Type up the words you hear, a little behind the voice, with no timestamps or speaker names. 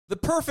The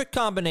perfect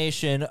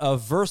combination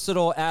of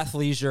versatile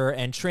athleisure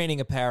and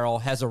training apparel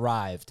has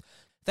arrived.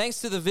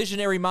 Thanks to the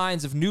visionary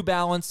minds of New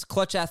Balance,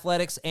 Clutch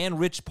Athletics, and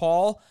Rich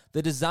Paul,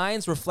 the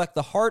designs reflect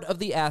the heart of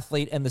the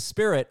athlete and the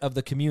spirit of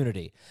the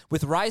community.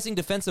 With rising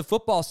defensive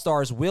football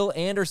stars Will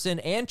Anderson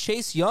and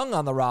Chase Young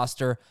on the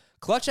roster,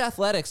 Clutch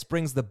Athletics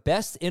brings the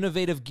best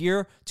innovative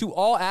gear to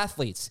all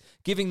athletes,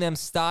 giving them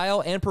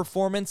style and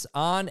performance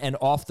on and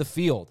off the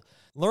field.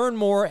 Learn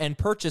more and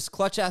purchase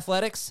Clutch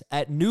Athletics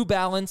at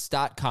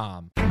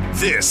newbalance.com.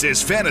 This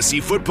is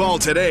Fantasy Football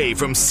Today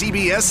from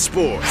CBS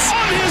Sports.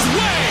 On his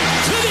way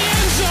to the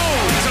end zone.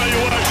 I'll tell you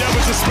what, that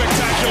was a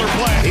spectacular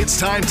play. It's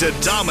time to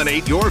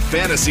dominate your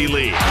fantasy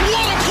league. What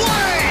a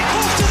play!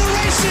 Off to the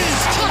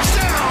races.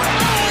 Touchdown.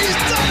 Oh, he's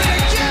done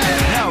it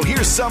again. Now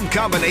here's some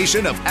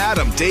combination of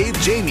Adam, Dave,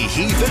 Jamie,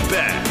 Heath, and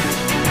Ben.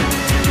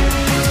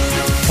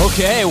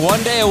 Okay,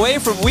 1 day away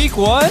from week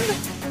one,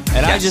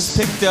 and I just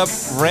picked up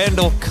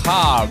Randall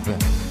Cobb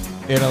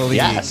in a league.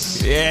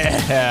 Yes.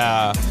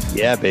 Yeah.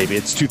 Yeah, baby.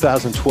 It's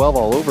 2012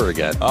 all over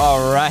again.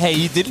 All right.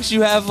 Hey, didn't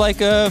you have like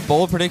a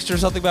bold prediction or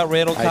something about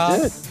Randall Cobb? I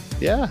did.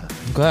 Yeah.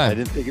 Okay. I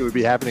didn't think it would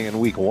be happening in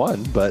week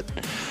one, but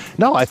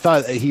no, I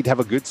thought he'd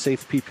have a good,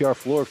 safe PPR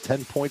floor of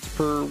 10 points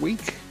per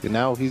week. And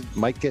now he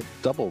might get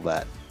double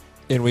that.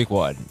 In week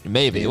one.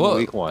 Maybe. In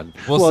week one.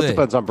 Well, it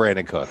depends on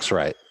Brandon Cooks,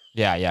 right?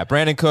 Yeah.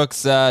 Brandon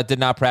Cooks did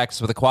not practice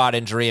with a quad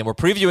injury, and we're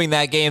previewing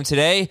that game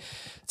today.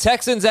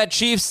 Texans at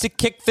Chiefs to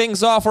kick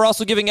things off. We're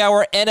also giving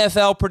our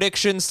NFL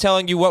predictions,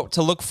 telling you what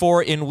to look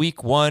for in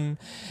week one,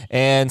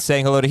 and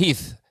saying hello to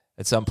Heath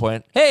at some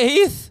point. Hey,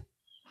 Heath.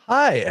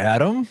 Hi,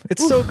 Adam.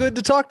 It's so good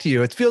to talk to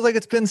you. It feels like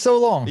it's been so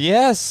long.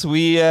 Yes,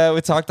 we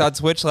talked on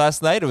Twitch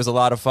last night. It was a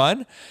lot of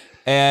fun,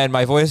 and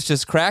my voice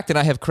just cracked, and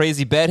I have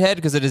crazy bedhead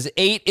because it is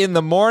 8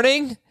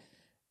 a.m.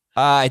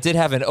 I did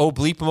have an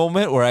bleep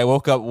moment where I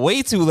woke up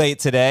way too late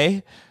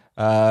today.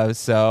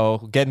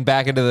 So getting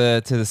back into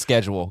the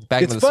schedule.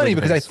 It's funny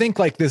because I think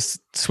like this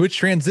switch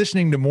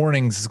transitioning to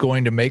mornings is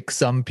going to make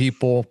some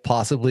people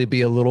possibly be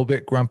a little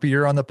bit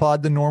grumpier on the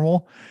pod than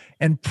normal,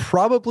 and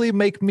probably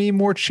make me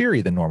more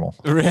cheery than normal.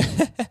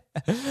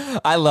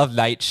 I love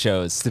night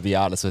shows, to be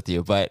honest with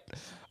you, but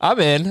I'm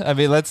in. I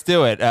mean, let's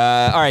do it.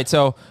 All right,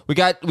 so we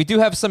do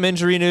have some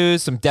injury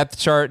news, some depth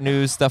chart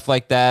news, stuff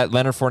like that.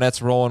 Leonard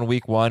Fournette's rolling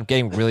week one.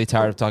 Getting really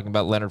tired of talking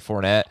about Leonard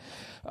Fournette.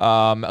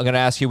 I'm going to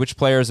ask you which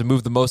players have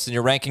moved the most in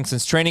your rankings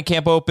since training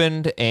camp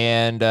opened,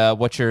 and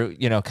what your,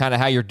 kind of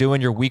how you're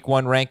doing your week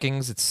one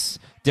rankings. It's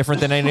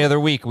different than any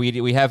other week.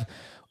 We have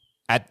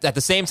at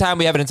the same time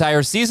we have an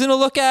entire season to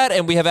look at,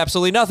 and we have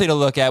absolutely nothing to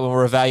look at when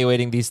we're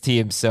evaluating these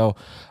teams. So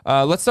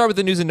let's start with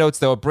the news and notes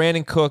though.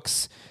 Brandon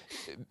Cooks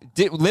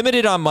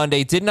limited on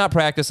Monday, did not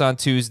practice on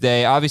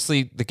Tuesday.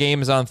 Obviously, the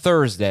game is on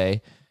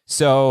Thursday.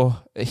 So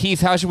Heath,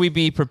 how should we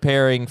be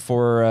preparing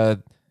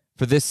for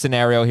this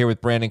scenario here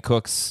with Brandon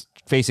Cooks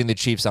facing the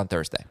Chiefs on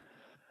Thursday?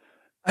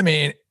 I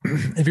mean,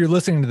 if you're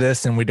listening to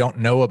this and we don't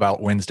know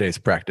about Wednesday's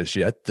practice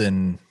yet,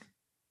 then,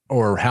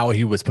 or how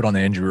he was put on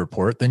the injury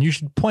report, then you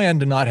should plan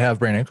to not have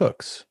Brandon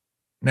Cooks.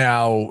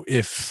 Now,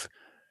 if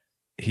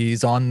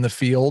he's on the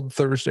field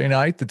Thursday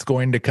night, it's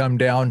going to come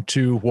down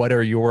to what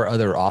are your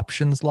other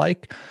options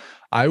like.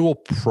 I will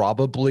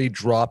probably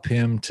drop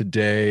him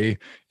today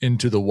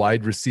into the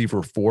wide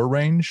receiver 4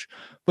 range,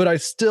 but I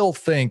still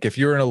think if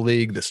you're in a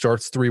league that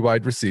starts 3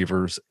 wide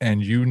receivers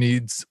and you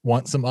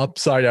want some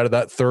upside out of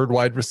that third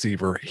wide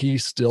receiver, he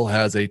still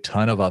has a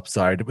ton of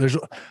upside.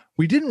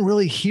 We didn't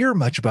really hear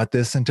much about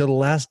this until the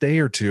last day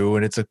or two,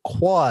 and it's a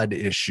quad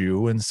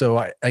issue. And so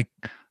I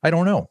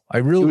don't know.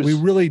 We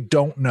really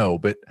don't know,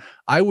 but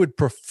I would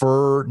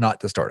prefer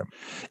not to start him.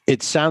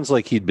 It sounds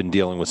like he'd been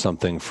dealing with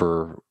something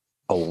for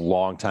a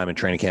long time in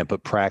training camp,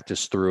 but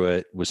practiced through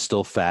it, was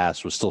still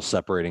fast, was still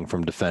separating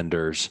from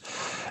defenders.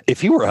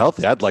 If he were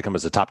healthy, I'd like him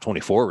as a top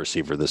 24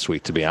 receiver this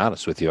week, to be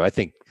honest with you. I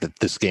think that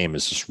this game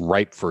is just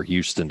ripe for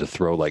Houston to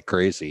throw like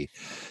crazy.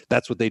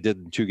 That's what they did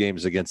in 2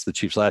 games against the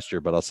Chiefs last year,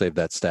 but I'll save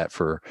that stat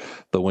for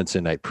the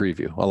Wednesday night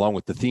preview, along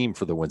with the theme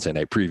for the Wednesday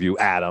night preview,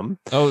 Adam.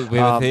 Oh, we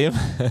have a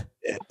theme?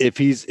 If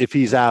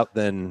he's out,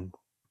 then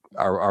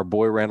our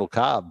boy Randall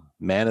Cobb,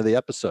 man of the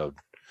episode,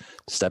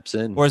 steps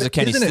in. Or is it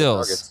Kenny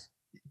Stills?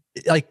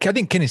 I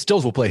think Kenny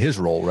Stills will play his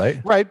role, right?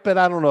 Right, but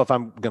I don't know if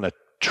I'm going to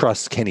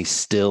trust Kenny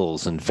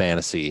Stills in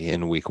fantasy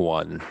in week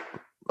one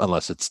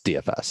unless it's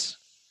DFS.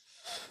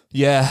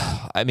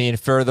 Yeah, I mean,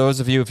 for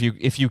those of you,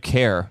 if you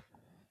care,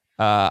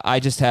 I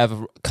just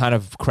have kind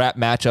of crap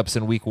matchups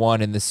in week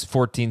one in this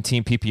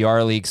 14-team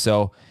PPR league.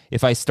 So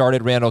if I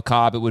started Randall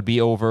Cobb, it would be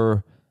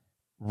over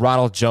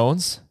Ronald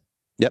Jones.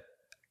 Yep.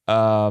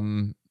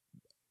 And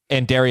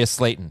Darius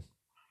Slayton.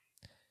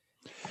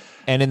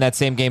 And in that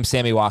same game,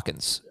 Sammy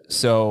Watkins.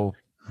 So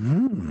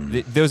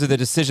those are the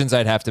decisions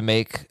I'd have to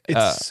make.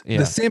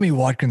 The Sammy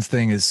Watkins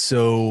thing is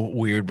so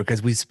weird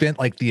because we spent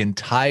like the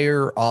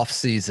entire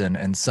offseason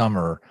and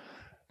summer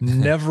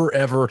never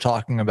ever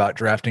talking about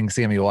drafting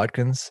Sammy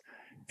Watkins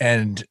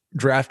and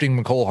drafting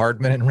McCole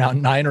Hardman in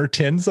round 9 or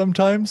 10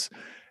 sometimes.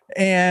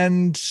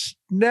 And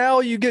now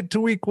you get to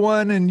week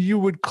 1 and you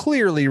would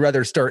clearly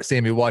rather start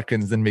Sammy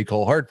Watkins than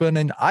Mecole Hardman.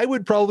 And I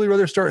would probably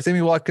rather start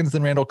Sammy Watkins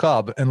than Randall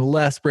Cobb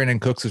unless Brandon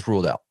Cooks is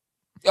ruled out.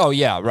 Oh,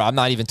 yeah. I'm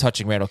not even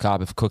touching Randall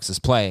Cobb if Cooks is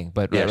playing.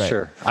 But Yeah, right.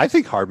 sure. I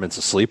think Hardman's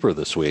a sleeper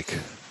this week.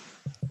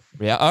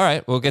 Yeah, all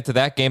right. We'll get to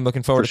that game.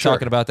 Looking forward For to sure.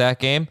 talking about that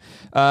game.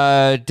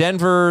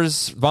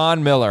 Denver's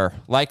Von Miller,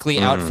 likely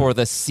out for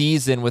the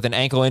season with an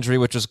ankle injury,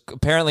 which was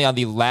apparently on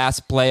the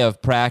last play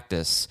of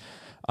practice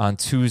on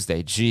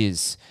Tuesday.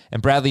 Jeez.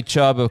 And Bradley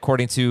Chubb,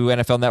 according to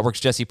NFL Network's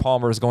Jesse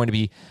Palmer, is going to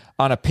be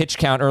on a pitch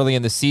count early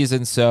in the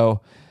season. So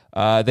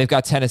they've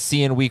got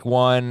Tennessee in week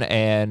 1.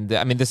 And,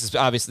 I mean, this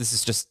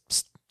is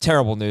just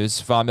terrible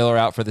news. Von Miller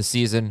out for the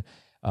season.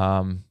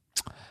 So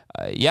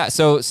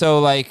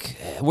like,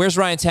 where's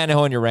Ryan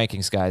Tannehill in your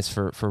rankings, guys,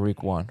 for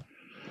week 1?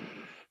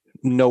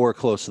 Nowhere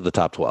close to the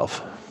top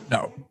 12.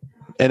 No.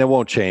 And it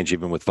won't change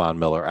even with Von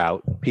Miller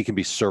out. He can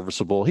be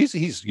serviceable.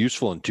 He's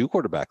useful in 2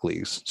 quarterback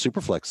leagues,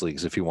 super flex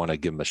leagues, if you want to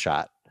give him a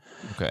shot.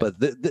 Okay. But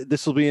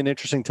this will be an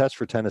interesting test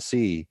for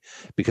Tennessee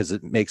because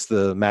it makes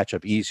the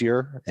matchup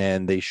easier,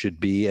 and they should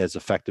be as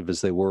effective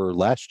as they were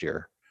last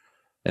year.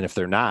 And if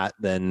they're not,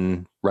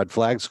 then red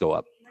flags go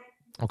up.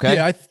 Okay.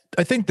 Yeah,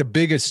 I think the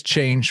biggest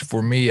change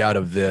for me out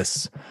of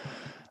this,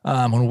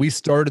 when we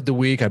started the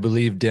week, I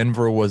believe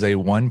Denver was a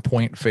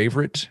 1-point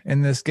favorite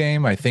in this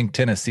game. I think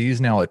Tennessee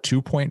is now a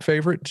 2-point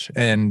favorite,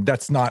 and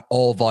that's not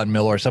all Von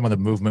Miller. Some of the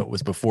movement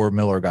was before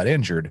Miller got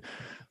injured.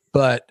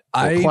 But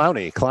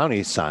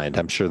Clowney signed.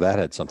 I'm sure that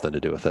had something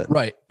to do with it.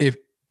 Right.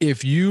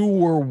 If you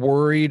were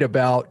worried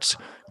about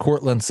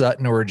Cortland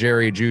Sutton or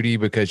Jerry Jeudy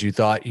because you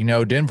thought,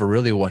 Denver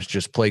really wants to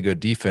just play good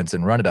defense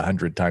and run it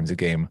 100 times a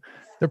game,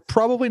 they're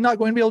probably not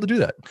going to be able to do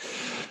that.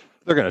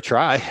 They're going to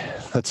try.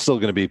 That's still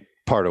going to be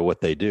part of what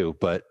they do.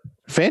 But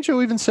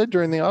Fangio even said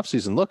during the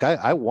offseason, look,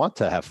 I want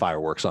to have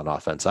fireworks on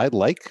offense. I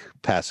like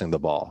passing the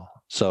ball.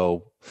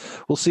 So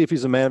we'll see if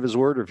he's a man of his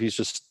word or if he's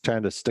just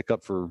trying to stick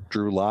up for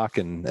Drew Lock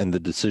and the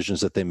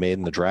decisions that they made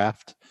in the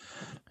draft.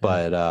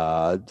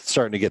 But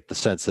starting to get the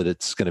sense that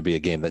it's going to be a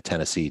game that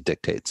Tennessee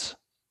dictates.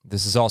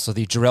 This is also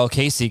the Jarrell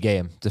Casey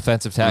game,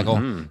 defensive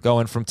tackle,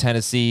 going from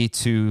Tennessee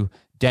to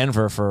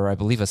Denver for, I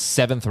believe, a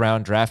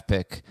 7th-round draft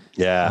pick.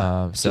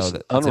 Yeah, so just that's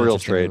an unreal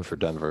interesting trade move. for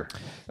Denver.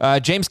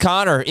 James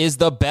Conner is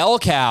the bell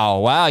cow.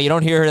 Wow, you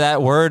don't hear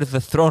that word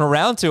thrown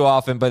around too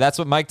often, but that's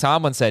what Mike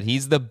Tomlin said.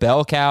 He's the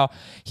bell cow.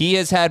 He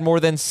has had more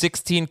than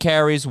 16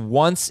 carries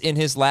once in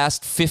his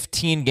last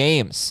 15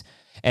 games.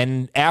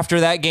 And after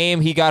that game,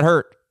 he got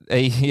hurt.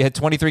 He had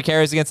 23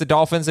 carries against the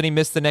Dolphins, and he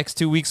missed the next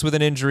 2 weeks with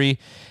an injury.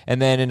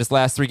 And then in his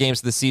last 3 games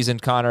of the season,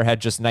 Conner had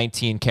just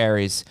 19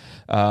 carries,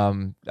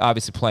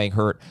 obviously playing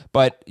hurt.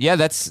 But, yeah,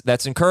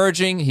 that's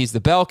encouraging. He's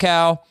the bell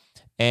cow.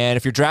 And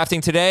if you're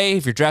drafting today,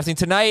 if you're drafting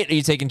tonight, are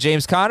you taking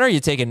James Conner or are you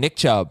taking Nick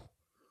Chubb?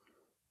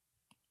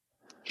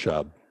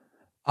 Chubb.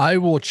 I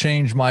will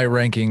change my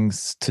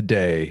rankings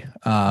today.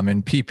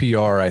 In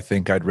PPR, I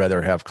think I'd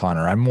rather have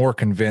Conner. I'm more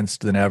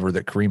convinced than ever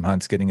that Kareem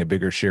Hunt's getting a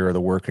bigger share of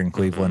the work in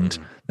Cleveland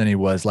than he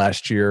was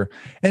last year.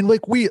 And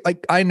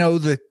I know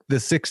that the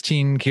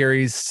 16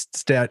 carries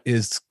stat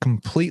is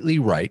completely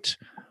right,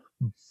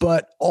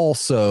 but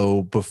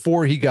also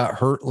before he got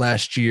hurt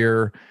last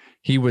year,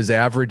 he was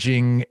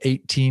averaging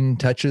 18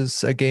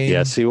 touches a game.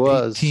 Yes, he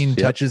was. 18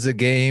 touches a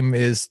game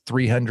is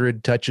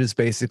 300 touches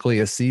basically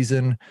a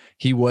season.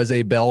 He was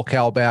a bell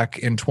cow back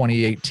in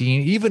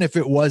 2018, even if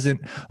it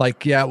wasn't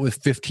it was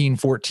 15,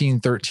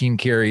 14, 13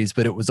 carries,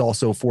 but it was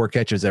also 4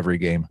 catches every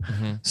game.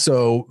 Mm-hmm.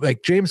 So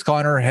James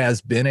Conner has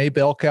been a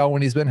bell cow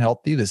when he's been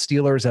healthy. The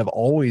Steelers have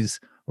always,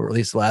 or at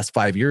least the last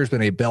 5 years,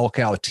 been a bell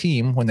cow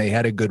team when they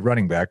had a good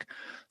running back.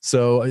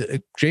 So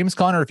James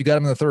Conner, if you got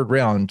him in the 3rd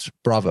round,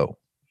 bravo.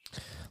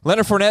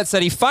 Leonard Fournette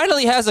said he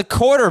finally has a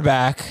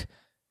quarterback.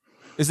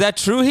 Is that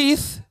true,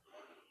 Heath?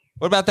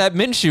 What about that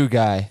Minshew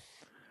guy?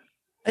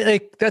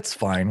 That's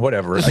fine.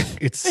 Whatever.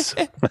 It's,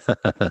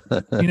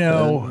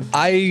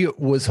 I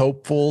was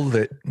hopeful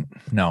that,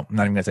 no, I'm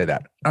not even going to say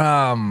that.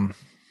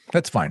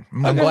 That's fine.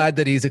 I'm glad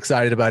that he's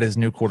excited about his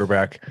new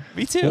quarterback.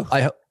 Me too.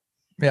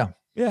 Yeah.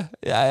 Yeah.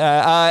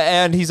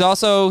 And he's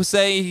also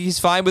saying he's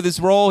fine with his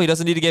role. He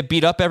doesn't need to get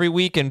beat up every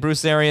week. And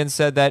Bruce Arians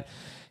said that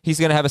he's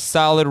going to have a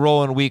solid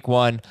role in week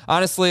 1.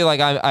 Honestly,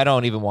 I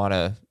don't even want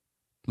to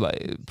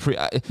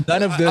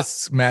none of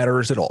this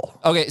matters at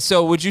all. Okay,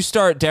 so would you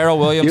start Darrell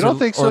Williams You don't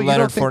think so? or You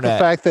Leonard don't think Fournette?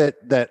 the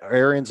fact that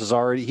Arians is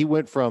already, he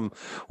went from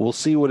we'll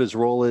see what his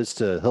role is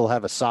to he'll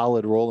have a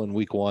solid role in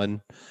week 1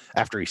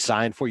 after he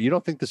signed for you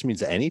don't think this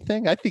means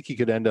anything? I think he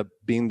could end up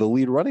being the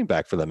lead running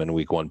back for them in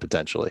week 1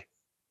 potentially.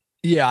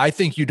 Yeah, I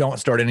think you don't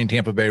start any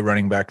Tampa Bay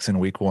running backs in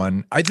week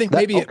 1. I think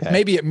maybe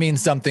it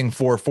means something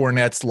for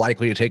Fournette's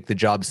likely to take the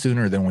job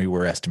sooner than we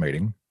were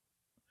estimating.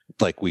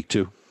 Like week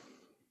 2.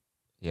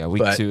 Yeah,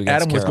 week but 2 against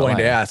Adam was going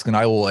to Carolina. ask, and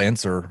I will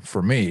answer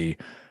for me,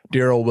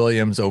 Darrell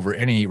Williams over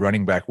any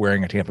running back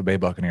wearing a Tampa Bay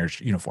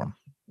Buccaneers uniform.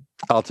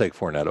 I'll take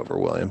Fournette over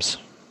Williams.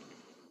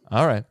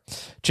 All right.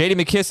 J.D.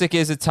 McKissick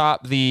is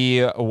atop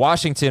the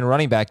Washington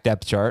running back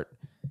depth chart.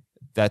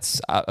 That's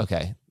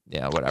okay.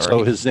 Yeah, whatever.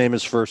 So his name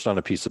is first on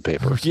a piece of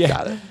paper. Yeah.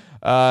 Got it.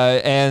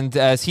 And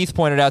as Heath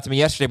pointed out to me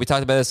yesterday, we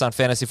talked about this on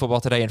Fantasy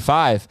Football Today in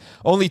 5.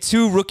 Only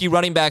 2 rookie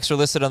running backs are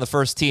listed on the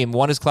first team.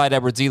 One is Clyde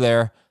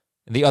Edwards-Helaire,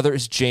 and the other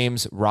is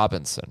James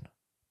Robinson.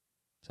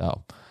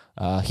 So,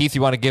 Heath,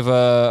 you want to give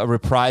a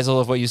reprisal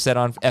of what you said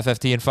on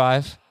FFT in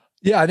 5?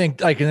 Yeah, I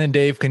think and then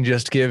Dave can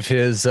just give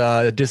his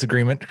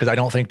disagreement because I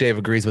don't think Dave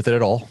agrees with it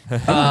at all.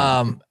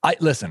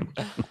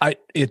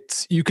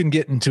 You can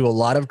get into a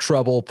lot of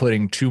trouble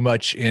putting too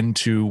much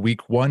into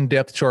week 1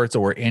 depth charts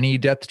or any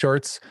depth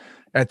charts.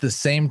 At the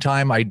same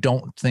time, I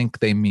don't think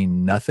they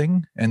mean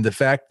nothing. And the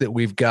fact that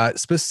we've got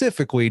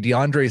specifically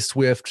DeAndre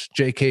Swift,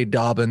 J.K.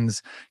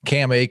 Dobbins,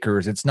 Cam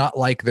Akers, it's not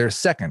like they're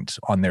second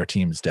on their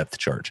team's depth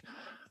chart.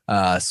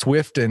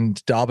 Swift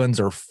and Dobbins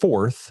are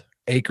 4th.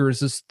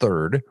 Akers is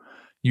 3rd.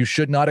 You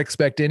should not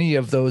expect any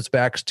of those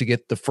backs to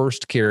get the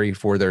first carry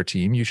for their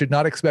team. You should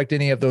not expect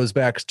any of those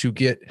backs to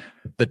get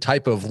the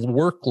type of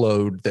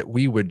workload that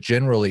we would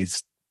generally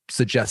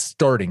suggest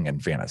starting in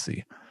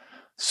fantasy.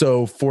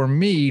 So for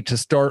me to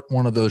start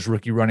one of those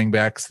rookie running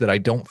backs that I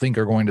don't think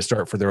are going to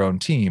start for their own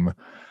team,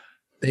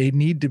 they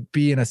need to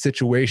be in a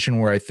situation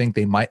where I think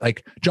they might,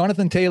 like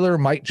Jonathan Taylor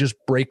might just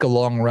break a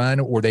long run,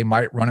 or they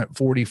might run it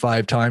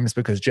 45 times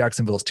because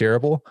Jacksonville's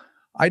terrible.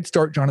 I'd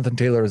start Jonathan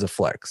Taylor as a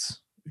flex.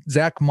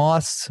 Zach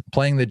Moss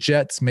playing the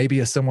Jets, maybe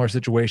a similar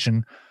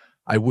situation.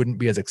 I wouldn't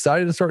be as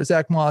excited to start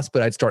Zach Moss,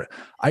 but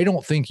I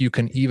don't think you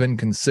can even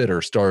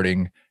consider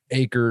starting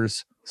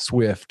Akers,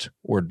 Swift,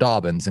 or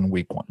Dobbins in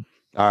week 1.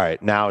 All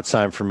right, now it's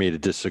time for me to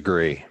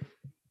disagree.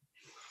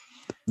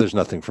 There's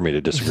nothing for me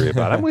to disagree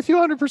about. I'm with you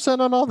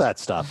 100% on all that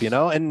stuff,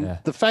 and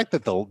the fact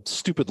that the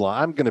stupid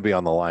I'm going to be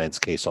on the Lions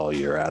case all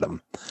year,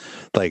 Adam.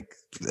 Like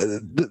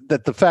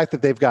that the fact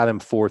that they've got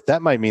him 4th,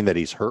 that might mean that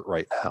he's hurt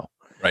right now.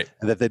 Right.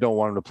 And that they don't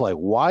want him to play.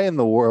 Why in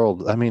the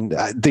world? I mean,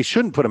 they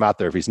shouldn't put him out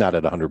there if he's not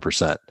at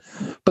 100%.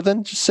 But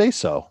then just say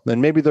so.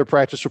 Then maybe their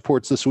practice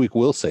reports this week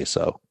will say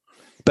so.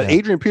 But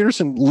Adrian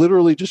Peterson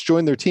literally just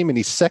joined their team, and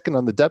he's 2nd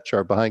on the depth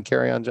chart behind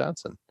Kerryon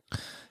Johnson.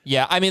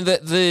 Yeah, I mean,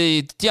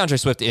 the DeAndre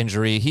Swift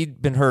injury,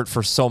 he'd been hurt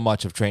for so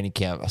much of training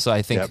camp. So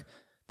I think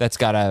that's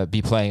got to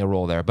be playing a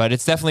role there. But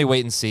it's definitely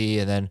wait and see.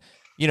 And then,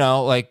 are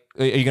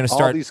you going to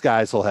start? All these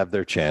guys will have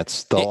their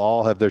chance. They'll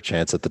all have their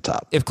chance at the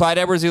top. If Clyde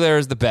Edwards-Helaire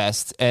is the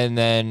best, and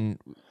then,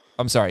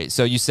 I'm sorry,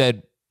 so you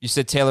said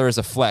Taylor is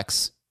a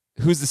flex.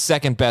 Who's the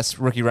second best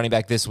rookie running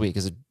back this week?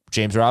 Is it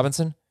James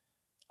Robinson?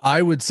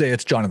 I would say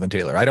it's Jonathan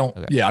Taylor.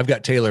 I've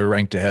got Taylor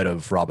ranked ahead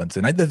of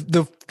Robinson.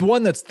 The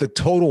one that's the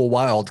total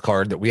wild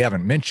card that we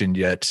haven't mentioned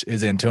yet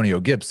is Antonio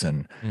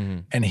Gibson. Mm-hmm.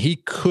 And he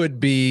could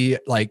be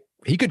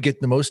he could get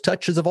the most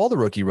touches of all the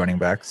rookie running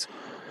backs,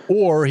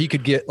 or he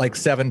could get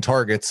 7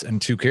 targets and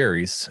 2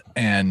 carries.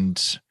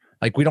 And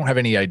we don't have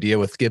any idea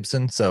with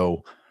Gibson.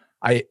 So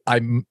I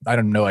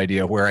have no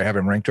idea where I have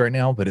him ranked right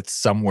now, but it's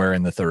somewhere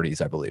in the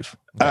 30s, I believe.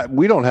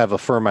 We don't have a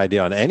firm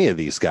idea on any of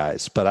these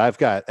guys, but I've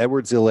got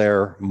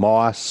Edwards-Helaire,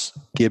 Moss,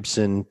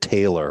 Gibson,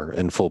 Taylor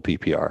in full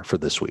PPR for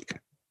this week.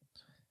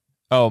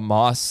 Oh,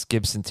 Moss,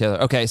 Gibson, Taylor.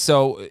 Okay,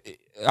 so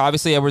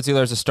obviously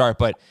Edwards-Helaire is a start,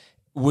 but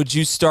would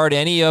you start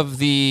any of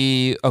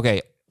the – okay,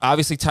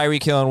 obviously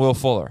Tyreek Hill and Will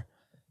Fuller.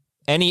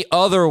 Any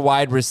other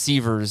wide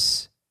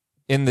receivers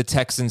in the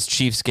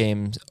Texans-Chiefs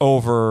game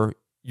over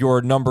 –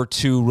 your number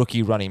 2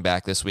 rookie running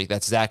back this week?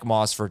 That's Zach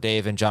Moss for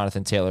Dave and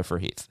Jonathan Taylor for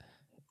Heath.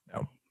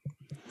 No,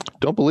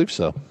 don't believe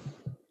so.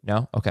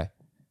 No, okay.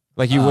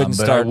 You wouldn't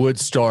start. I would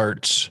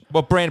start.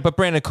 Well,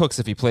 Brandon Cooks,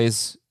 if he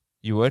plays,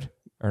 you would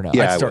or no?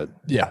 Yeah, I'd start, I would.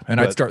 Yeah,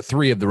 and I'd start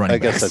 3 of the running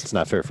backs. I guess that's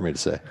not fair for me to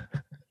say.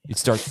 You'd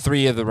start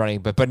 3 of the running,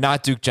 but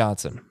not Duke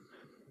Johnson.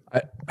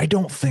 I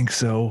don't think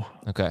so.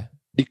 Okay,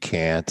 you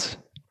can't.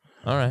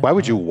 All right. Why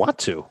would you want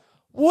to?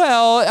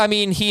 Well, I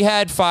mean, he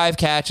had 5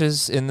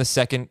 catches in the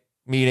second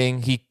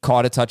meeting. He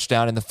caught a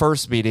touchdown in the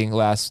first meeting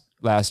last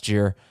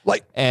year.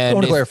 I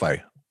want to clarify.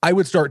 I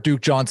would start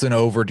Duke Johnson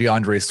over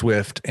DeAndre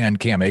Swift and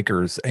Cam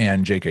Akers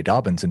and J.K.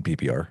 Dobbins in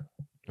PPR.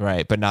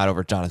 Right, but not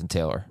over Jonathan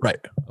Taylor. Right.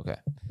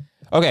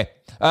 Okay.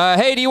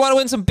 Hey, do you want to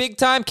win some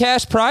big-time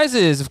cash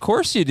prizes? Of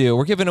course you do.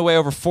 We're giving away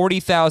over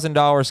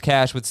 $40,000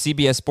 cash with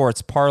CBS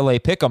Sports Parlay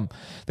Pick'em.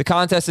 The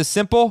contest is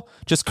simple.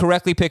 Just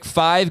correctly pick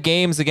 5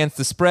 games against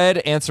the spread,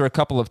 answer a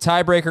couple of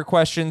tiebreaker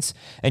questions,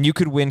 and you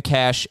could win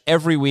cash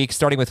every week,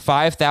 starting with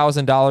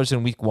 $5,000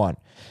 in week 1.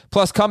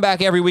 Plus, come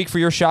back every week for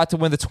your shot to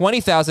win the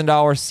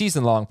 $20,000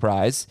 season-long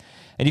prize.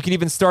 And you can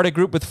even start a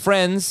group with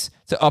friends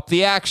to up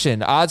the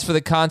action. Odds for the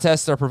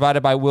contest are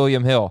provided by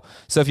William Hill.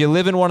 So if you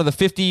live in one of the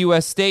 50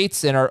 U.S.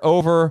 states and are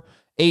over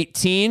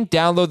 18,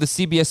 download the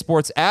CBS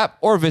Sports app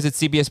or visit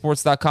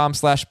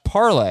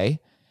cbssports.com/parlay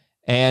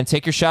and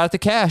take your shot at the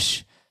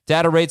cash.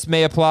 Data rates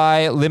may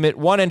apply. Limit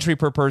 1 entry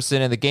per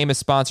person, and the game is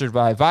sponsored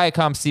by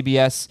Viacom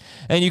CBS.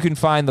 And you can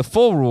find the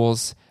full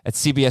rules at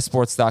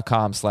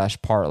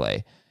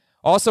cbssports.com/parlay.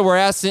 Also, we're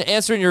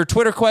answering your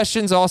Twitter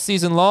questions all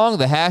season long.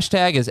 The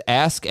hashtag is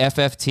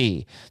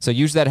AskFFT. So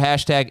use that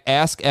hashtag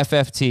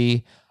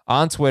AskFFT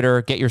on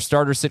Twitter. Get your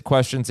starter sit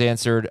questions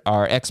answered.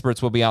 Our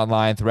experts will be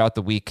online throughout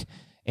the week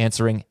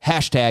answering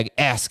hashtag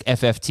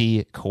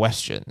AskFFT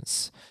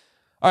questions.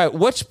 All right,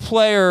 which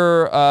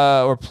player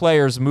or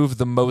players moved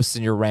the most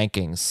in your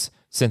rankings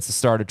since the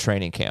start of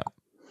training camp?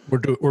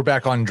 We're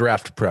back on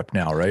draft prep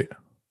now, right?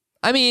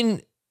 I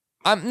mean,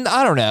 I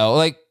don't know,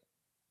 like,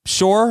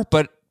 sure,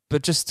 but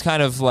just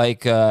kind of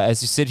like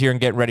as you sit here and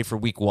get ready for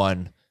week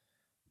one,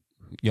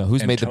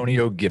 who's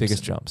Antonio made the Gibson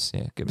biggest jumps?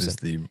 Yeah, Gibson is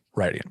the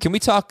right answer. Can we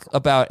talk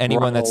about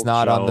anyone that's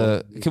not on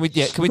the? Can we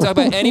talk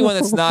about anyone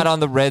that's not on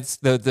the Reds,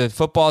 the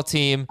football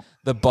team,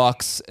 the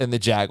Bucks, and the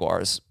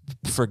Jaguars?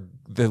 For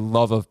the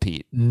love of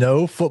Pete,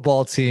 no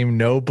football team,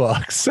 no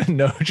Bucks,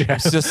 no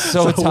Jaguars. I'm just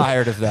so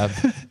tired of them.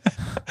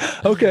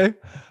 Okay.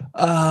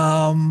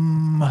 All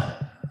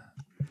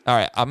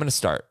right, I'm gonna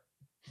start.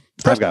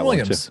 Preston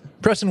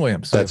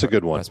Williams. That's a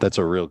good one. That's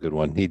a real good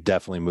one. He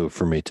definitely moved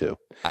for me too.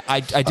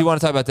 I do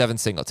want to talk about Devin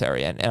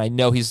Singletary, and I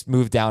know he's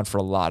moved down for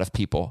a lot of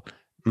people.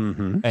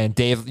 Mm-hmm. And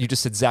Dave, you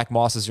just said Zach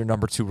Moss is your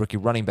number 2 rookie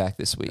running back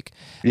this week.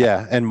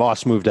 Yeah, and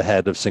Moss moved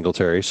ahead of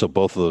Singletary, so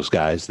both of those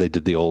guys, they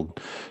did the old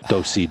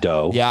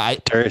do-si-do. Yeah,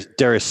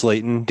 Darius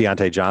Slayton,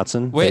 Deontay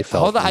Johnson. Wait,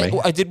 hold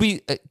on.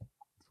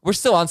 We're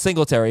still on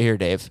Singletary here,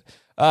 Dave.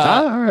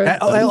 All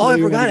right. I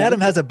forgot Adam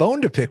has a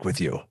bone to pick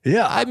with you.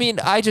 Yeah. I mean,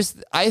 I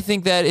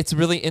think that it's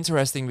really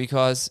interesting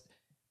because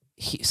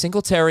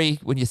Singletary,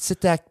 when you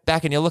sit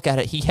back and you look at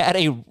it, he had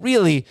a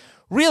really,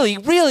 really,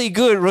 really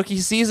good rookie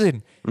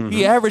season. Mm-hmm.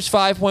 He averaged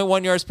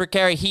 5.1 yards per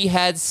carry. He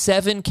had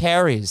 7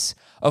 carries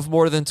of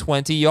more than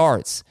 20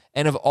 yards.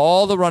 And of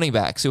all the running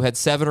backs who had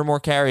 7 or more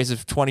carries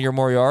of 20 or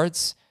more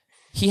yards,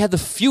 he had the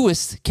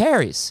fewest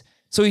carries.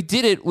 So he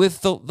did it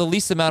with the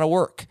least amount of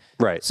work.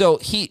 Right. So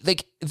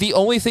the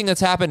only thing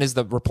that's happened is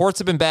the reports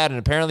have been bad, and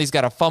apparently he's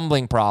got a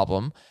fumbling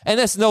problem, and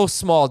that's no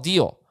small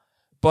deal.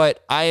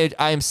 But I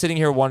am sitting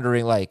here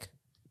wondering, like,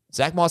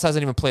 Zach Moss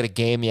hasn't even played a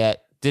game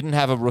yet, didn't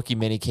have a rookie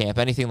mini camp,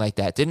 anything like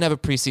that, didn't have a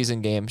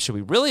preseason game. Should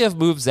we really have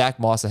moved Zach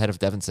Moss ahead of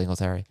Devin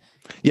Singletary?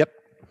 Yep.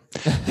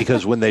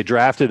 Because when they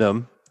drafted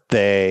him,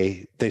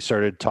 they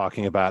started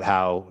talking about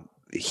how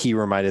he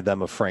reminded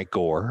them of Frank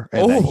Gore,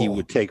 and that he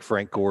would take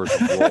Frank Gore's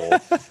role.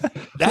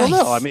 Well,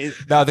 no, I mean,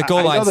 no, the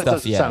goal line that stuff,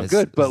 doesn't sound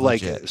good, but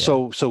like, legit,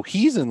 so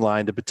he's in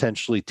line to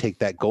potentially take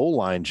that goal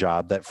line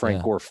job that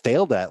Frank Gore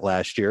failed at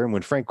last year. And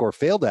when Frank Gore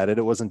failed at it,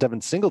 it wasn't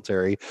Devin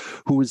Singletary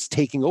who was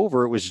taking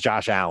over; it was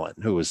Josh Allen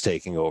who was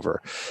taking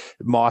over.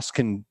 Moss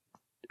can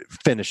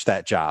finish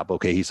that job.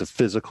 Okay, he's a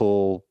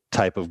physical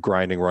type of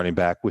grinding running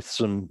back with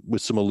some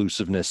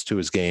elusiveness to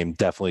his game.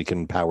 Definitely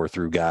can power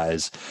through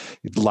guys,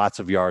 lots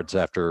of yards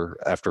after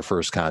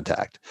first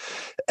contact.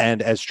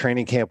 And as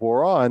training camp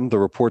wore on, the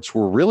reports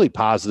were really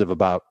positive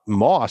about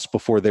Moss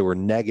before they were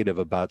negative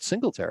about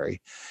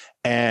Singletary.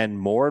 And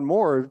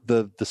more,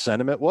 the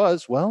sentiment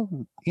was, well,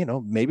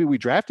 maybe we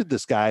drafted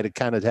this guy to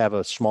kind of have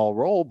a small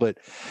role, but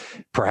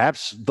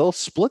perhaps they'll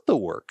split the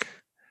work.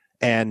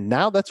 And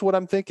now that's what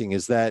I'm thinking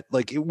is that,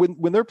 like,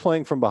 when they're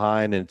playing from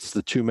behind and it's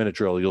the 2-minute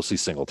drill, you'll see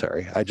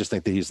Singletary. I just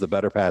think that he's the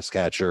better pass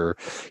catcher.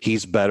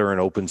 He's better in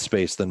open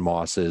space than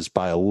Moss is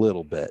by a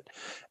little bit.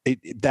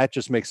 That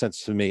just makes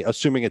sense to me,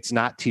 assuming it's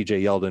not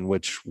TJ Yeldon,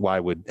 which why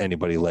would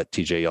anybody let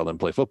TJ Yeldon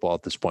play football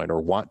at this point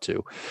or want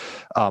to?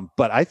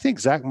 But I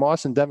think Zach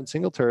Moss and Devin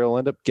Singletary will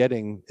end up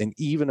getting an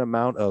even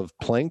amount of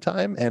playing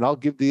time, and I'll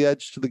give the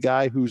edge to the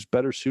guy who's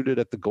better suited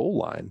at the goal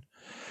line.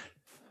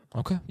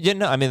 Okay. Yeah,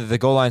 no, I mean, the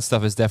goal line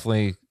stuff is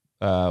definitely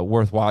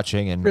worth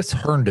watching. And Chris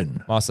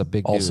Herndon. Moss, a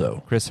big also.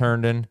 Dude. Chris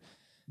Herndon.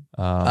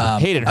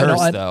 Hayden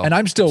Hurst, though. And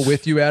I'm still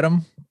with you,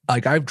 Adam.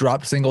 Like, I've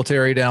dropped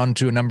Singletary down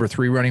to a number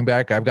 3 running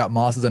back. I've got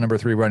Moss as a number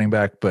 3 running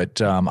back, but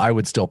I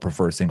would still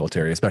prefer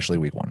Singletary, especially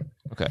week 1.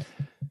 Okay.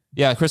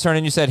 Yeah, Chris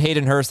Herndon, you said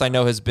Hayden Hurst, I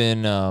know, has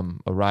been a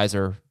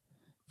riser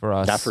for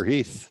us. Not for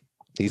Heath.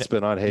 He's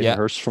been on Hayden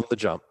Hurst from the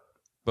jump.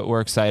 But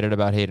we're excited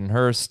about Hayden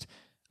Hurst.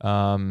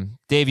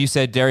 Dave, you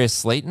said Darius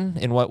Slayton.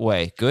 In what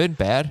way? Good,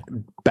 bad?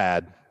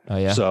 Bad. Oh,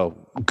 yeah.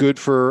 So good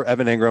for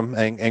Evan Ingram.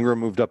 Ingram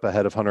moved up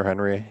ahead of Hunter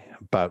Henry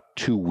about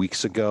 2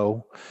 weeks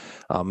ago.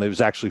 It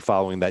was actually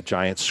following that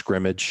Giants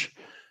scrimmage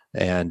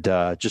and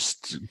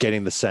just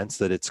getting the sense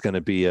that it's going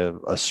to be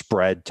a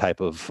spread type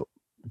of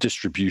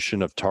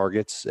distribution of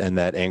targets and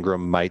that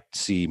Ingram might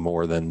see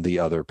more than the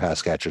other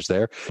pass catchers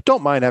there.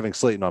 Don't mind having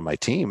Slayton on my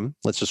team.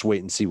 Let's just wait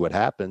and see what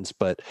happens.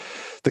 But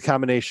the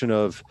combination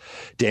of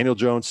Daniel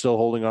Jones still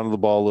holding onto the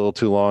ball a little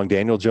too long,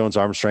 Daniel Jones'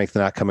 arm strength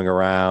not coming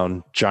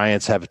around,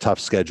 Giants have a tough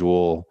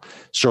schedule,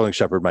 Sterling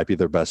Shepard might be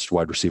their best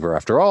wide receiver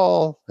after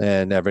all,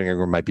 and Evan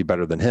Ingram might be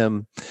better than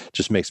him,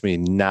 just makes me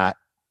not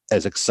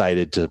as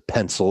excited to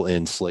pencil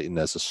in Slayton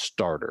as a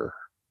starter.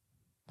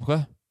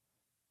 Okay.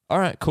 All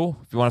right, cool.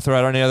 If you want to throw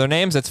out any other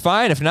names, that's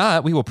fine. If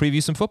not, we will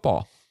preview some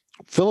football.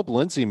 Phillip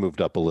Lindsay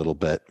moved up a little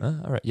bit.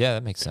 All right. Yeah,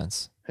 that makes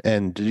sense.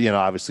 And,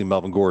 obviously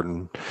Melvin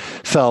Gordon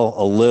fell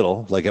a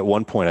little. Like at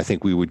one point, I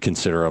think we would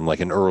consider him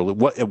like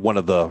one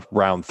of the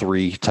round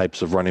 3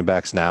 types of running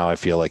backs. Now I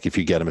feel like if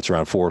you get him, it's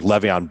round 4.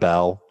 Le'Veon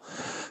Bell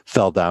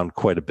fell down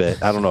quite a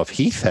bit. I don't know if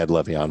Heath had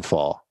Le'Veon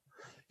fall.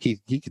 He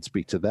could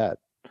speak to that.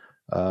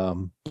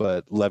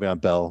 But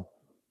Le'Veon Bell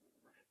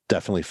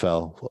definitely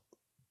fell.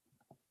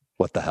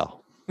 What the hell?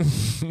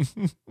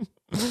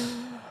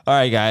 All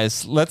right,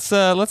 guys, let's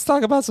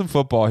talk about some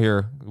football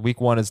here.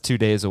 Week 1 is 2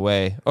 days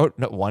away. Oh,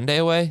 no, 1 day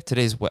away.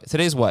 Today's what?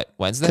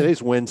 Wednesday.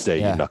 Today's Wednesday.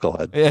 Yeah. You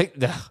knucklehead.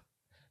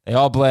 They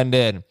all blend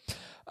in.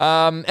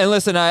 And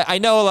listen, I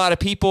know a lot of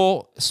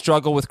people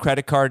struggle with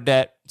credit card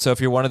debt. So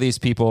if you're one of these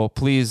people,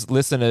 please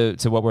listen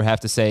to what we have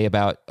to say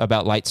about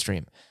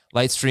Lightstream.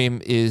 Lightstream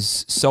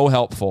is so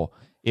helpful.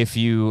 If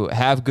you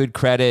have good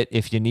credit,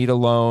 if you need a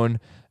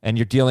loan, and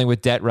you're dealing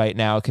with debt right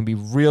now, it can be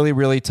really,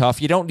 really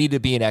tough. You don't need to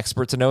be an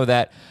expert to know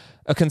that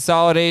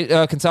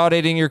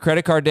consolidating your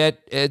credit card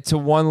debt to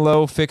one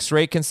low fixed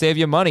rate can save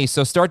you money.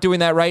 So start doing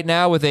that right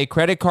now with a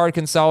credit card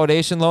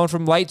consolidation loan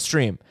from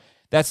Lightstream.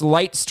 That's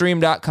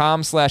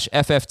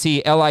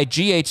lightstream.com/FFT,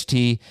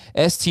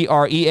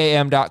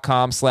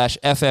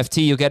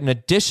 lightstream.com/FFT. You'll get an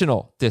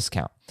additional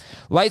discount.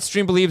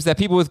 Lightstream believes that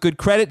people with good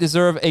credit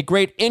deserve a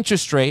great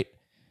interest rate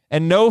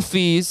and no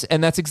fees,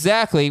 and that's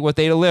exactly what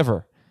they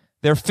deliver.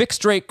 Their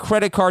fixed-rate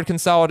credit card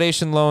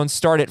consolidation loans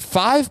start at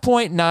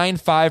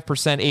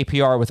 5.95%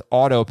 APR with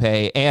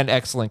autopay and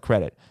excellent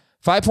credit.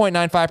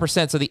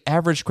 5.95%, so the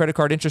average credit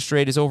card interest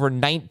rate is over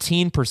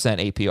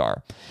 19%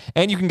 APR.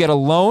 And you can get a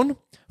loan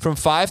from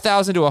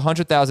 $5,000 to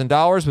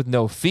 $100,000 with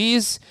no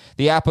fees.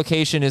 The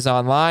application is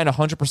online,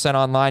 100%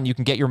 online. You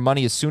can get your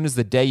money as soon as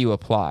the day you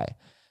apply.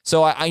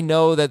 So I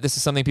know that this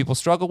is something people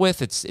struggle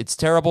with. It's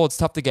terrible. It's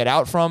tough to get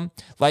out from.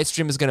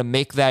 Lightstream is going to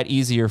make that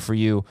easier for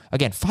you.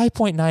 Again,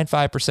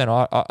 5.95%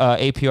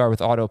 APR with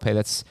autopay.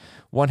 That's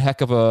one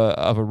heck of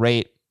a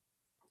rate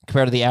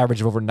compared to the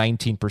average of over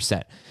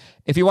 19%.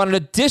 If you want an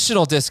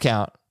additional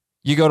discount,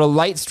 you go to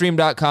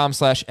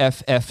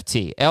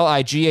lightstream.com/FFT,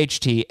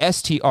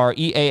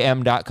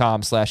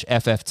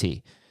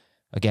 lightstream.com/FFT.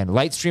 Again,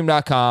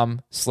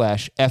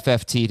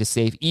 lightstream.com/FFT to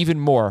save even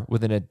more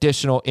with an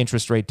additional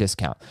interest rate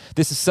discount.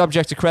 This is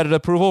subject to credit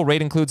approval.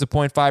 Rate includes a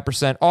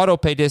 0.5% auto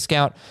pay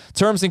discount.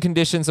 Terms and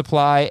conditions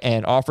apply,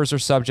 and offers are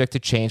subject to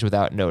change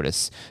without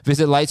notice.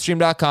 Visit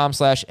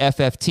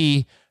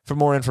lightstream.com/FFT for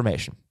more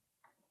information.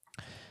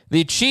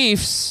 The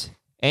Chiefs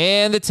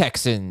and the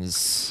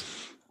Texans.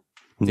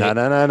 Nah.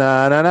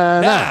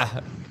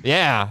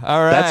 Yeah,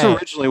 all right. That's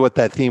originally what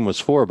that theme was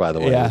for, by the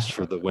way. Yeah. It was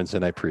for the Wednesday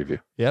night preview.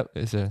 Yep.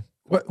 It's a...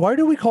 Why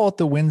do we call it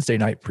the Wednesday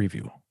night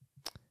preview?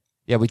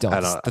 Yeah, we don't.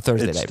 It's the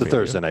Thursday night preview.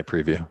 Thursday night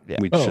preview. Yeah.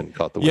 We shouldn't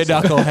call it the You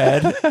Wednesday.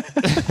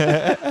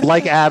 knucklehead.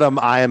 Like Adam,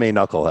 I am a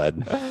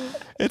knucklehead.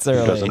 It's He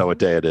early. doesn't know what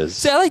day it is.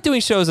 See, I like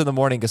doing shows in the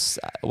morning because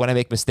when I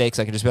make mistakes,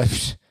 I can just be like,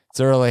 it's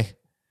early,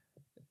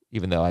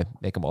 even though I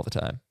make them all the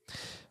time.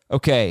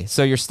 Okay,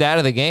 so your stat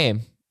of the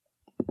game.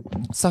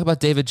 Let's talk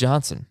about David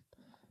Johnson.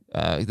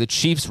 The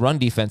Chiefs' run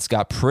defense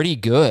got pretty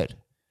good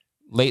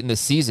late in the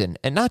season.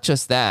 And not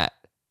just that,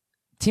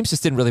 teams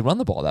just didn't really run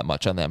the ball that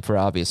much on them for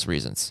obvious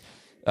reasons.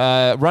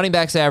 Running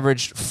backs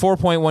averaged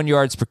 4.1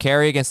 yards per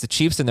carry against the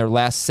Chiefs in their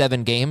last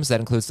 7 games. That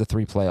includes the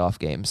 3 playoff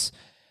games.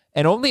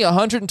 And only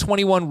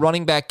 121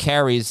 running back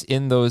carries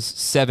in those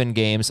 7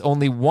 games.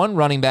 Only one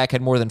running back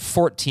had more than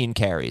 14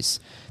 carries.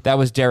 That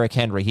was Derrick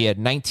Henry. He had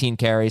 19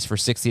 carries for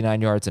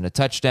 69 yards and a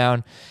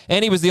touchdown.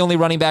 And he was the only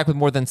running back with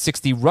more than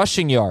 60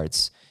 rushing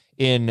yards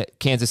in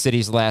Kansas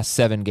City's last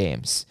 7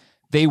 games.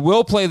 They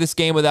will play this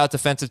game without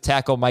defensive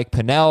tackle Mike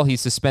Pennell. He's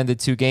suspended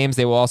 2 games.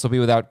 They will also be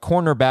without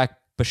cornerback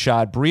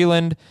Bashad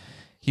Breeland.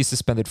 He's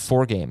suspended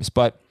 4 games.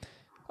 But,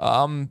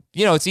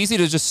 it's easy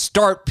to just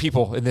start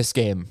people in this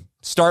game.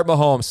 Start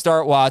Mahomes,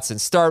 start Watson,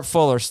 start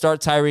Fuller, start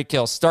Tyreek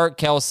Hill, start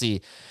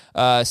Kelsey,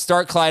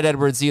 start Clyde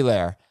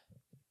Edwards-Helaire.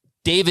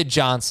 David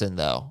Johnson,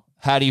 though,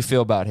 how do you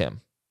feel about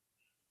him?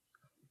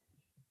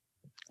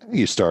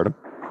 You start him.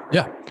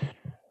 Yeah.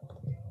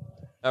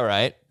 All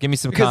right. Give me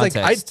some Because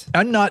context.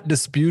 I'm not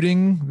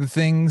disputing the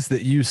things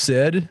that you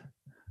said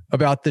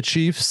about the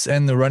Chiefs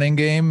and the running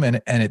game,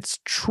 and it's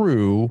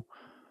true,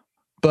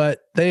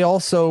 but they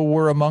also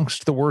were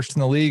amongst the worst in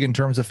the league in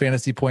terms of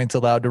fantasy points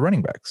allowed to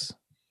running backs.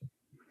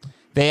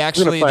 They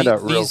actually, find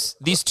out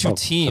these two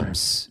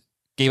teams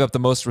gave up the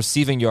most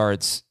receiving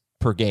yards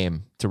per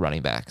game to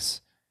running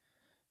backs.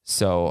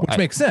 So Which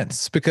makes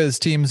sense because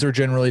teams are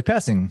generally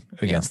passing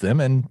against them,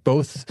 and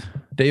both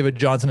David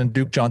Johnson and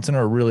Duke Johnson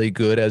are really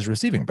good as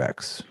receiving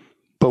backs.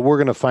 But we're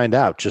going to find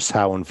out just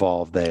how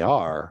involved they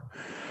are.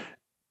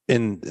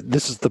 And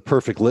this is the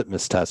perfect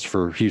litmus test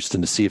for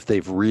Houston to see if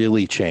they've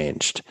really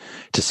changed,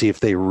 to see if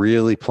they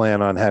really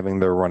plan on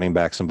having their running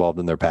backs involved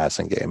in their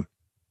passing game,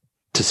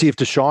 to see if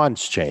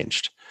Deshaun's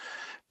changed.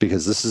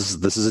 Because this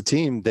is a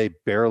team, they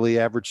barely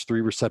average 3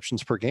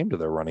 receptions per game to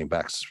their running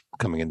backs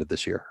coming into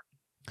this year.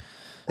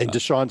 In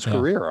Deshaun's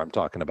career, I'm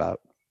talking about,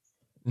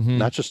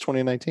 not just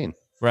 2019.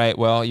 Right.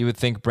 Well, you would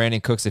think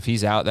Brandon Cooks, if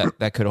he's out,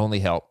 that could only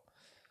help.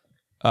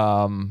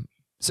 All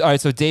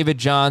right. So David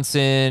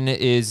Johnson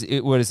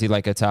what is he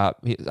like a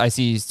top? I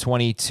see he's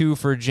 22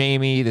 for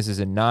Jamie. This is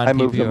a non-PPR. I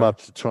moved him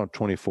up to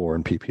 24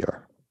 in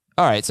PPR.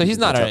 All right. So he's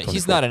not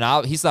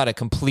a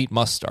complete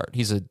must start.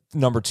 He's a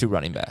number 2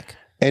 running back.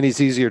 And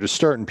he's easier to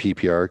start in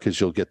PPR because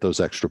you'll get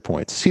those extra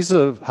points. He's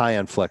a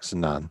high-end flex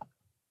and non.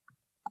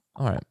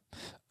 All right.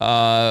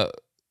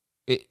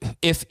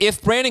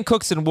 If Brandon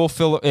Cooks and Will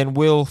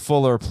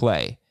Fuller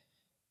play,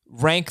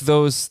 rank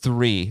those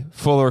three,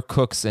 Fuller,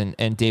 Cooks,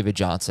 and David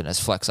Johnson, as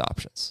flex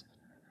options.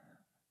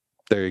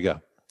 There you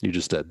go. You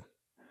just did.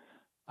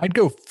 I'd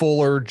go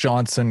Fuller,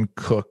 Johnson,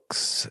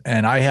 Cooks.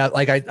 And I have,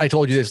 like I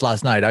told you this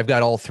last night, I've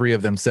got all three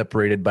of them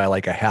separated by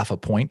like a half a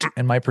point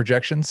in my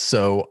projections.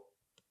 So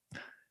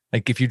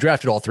like if you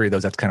drafted all three of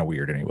those, that's kind of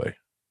weird anyway.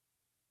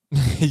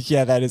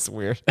 Yeah, that is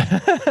weird.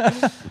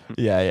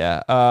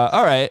 Yeah.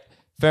 All right.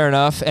 Fair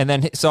enough. And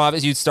then, so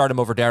obviously you'd start him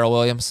over Darrell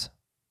Williams.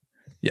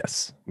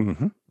 Yes.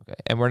 Mm-hmm.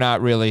 Okay. And we're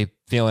not really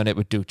feeling it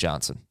with Duke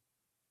Johnson.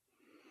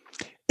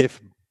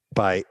 If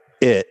by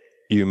it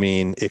you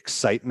mean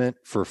excitement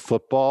for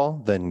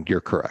football, then you're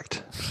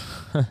correct.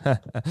 All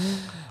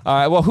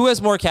right. Well, who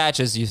has more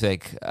catches, you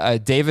think?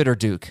 David or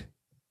Duke?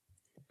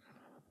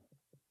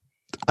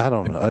 I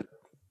don't know.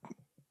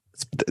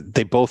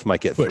 They both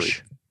might get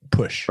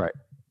Push. Right.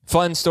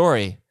 Fun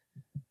story.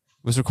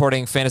 Was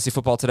recording Fantasy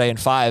Football Today in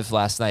 5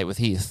 last night with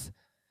Heath.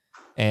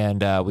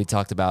 And we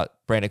talked about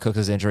Brandon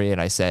Cooks' injury. And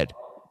I said,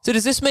 so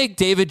does this make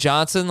David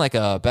Johnson like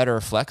a better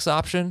flex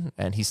option?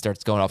 And he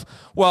starts going off,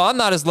 well, I'm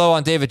not as low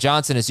on David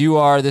Johnson as you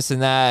are, this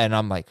and that. And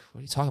I'm like, what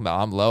are you talking about?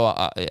 I'm low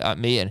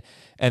on me.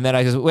 And then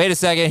I go, wait a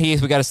second,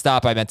 Heath, we got to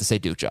stop. I meant to say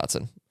Duke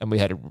Johnson. And we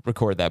had to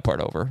record that part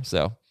over.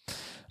 So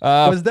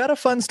was that a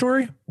fun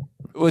story?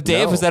 Well,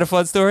 Dave, No. was that a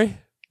fun story?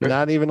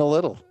 Not even a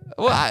little.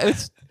 Well,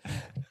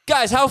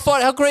 guys,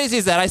 how crazy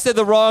is that? I said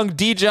the wrong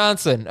D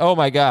Johnson. Oh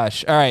my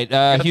gosh! All right,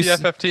 Got the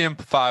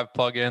FFTM5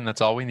 plug-in.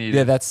 That's all we needed.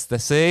 Yeah, that's the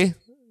see.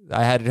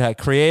 I had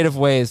creative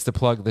ways to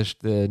plug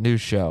the new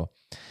show.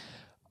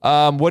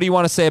 What do you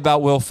want to say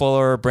about Will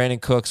Fuller, Brandon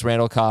Cooks,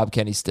 Randall Cobb,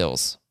 Kenny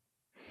Stills?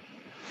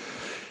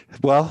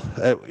 Well,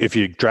 if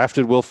you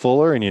drafted Will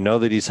Fuller and you know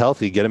that he's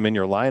healthy, get him in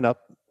your lineup.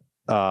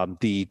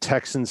 The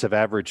Texans have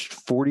averaged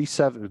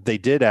 47. They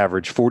did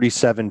average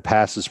 47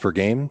 passes per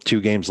game,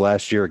 2 games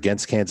last year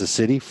against Kansas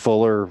City.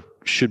 Fuller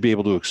should be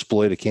able to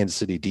exploit a Kansas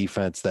City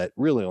defense that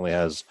really only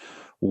has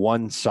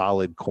one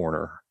solid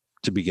corner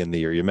to begin the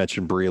year. You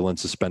mentioned Breeland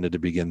suspended to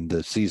begin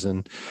the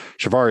season.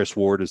 Charvarius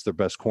Ward is their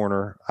best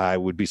corner. I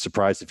would be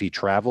surprised if he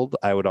traveled.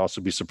 I would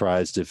also be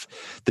surprised if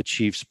the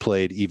Chiefs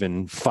played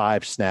even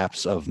 5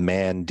 snaps of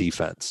man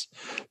defense.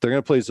 They're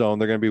going to play zone.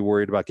 They're going to be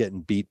worried about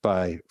getting beat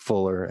by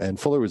Fuller, and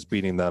Fuller was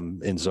beating them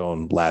in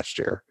zone last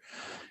year.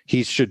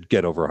 He should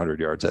get over 100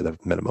 yards at a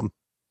minimum.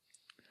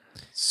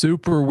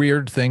 Super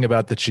weird thing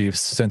about the Chiefs,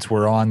 since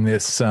we're on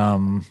this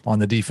on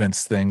the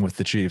defense thing with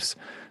the Chiefs.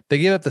 They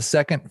gave up the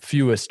second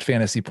fewest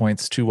fantasy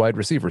points to wide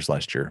receivers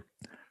last year.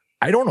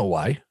 I don't know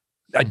why.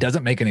 It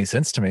doesn't make any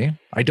sense to me.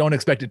 I don't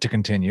expect it to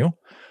continue.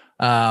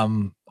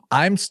 I'm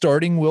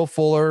starting Will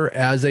Fuller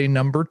as a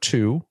number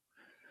 2.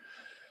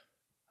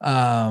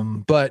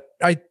 But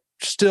I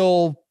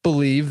still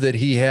believe that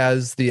he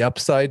has the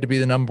upside to be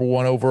the number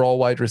 1 overall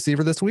wide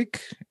receiver this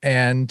week.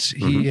 And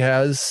he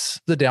has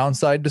the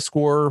downside to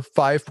score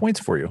 5 points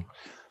for you.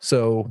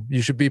 So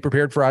you should be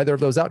prepared for either of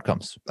those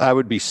outcomes. I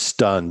would be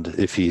stunned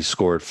if he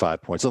scored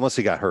 5 points, unless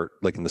he got hurt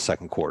like in the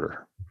second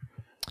quarter.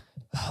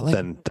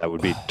 Then that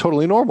would be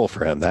totally normal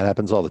for him. That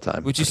happens all the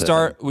time. Would you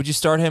start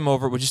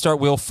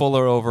Will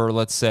Fuller over,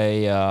 let's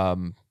say,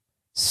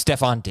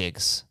 Stephon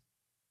Diggs?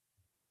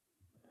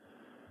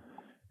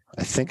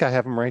 I think I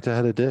have him ranked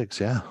ahead of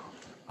Diggs. Yeah.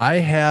 I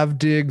have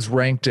Diggs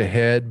ranked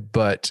ahead,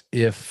 but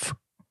if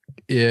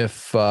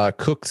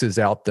Cooks is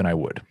out, then I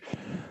would.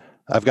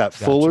 I've got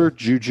Fuller,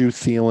 Juju,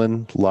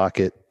 Thielen,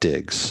 Lockett,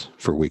 Diggs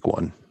for week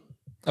 1.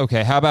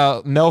 Okay. How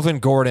about Melvin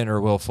Gordon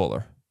or Will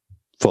Fuller?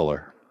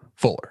 Fuller.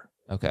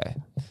 Okay.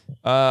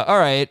 All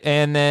right.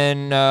 And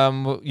then,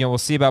 we'll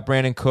see about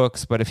Brandon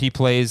Cooks, but if he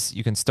plays,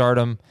 you can start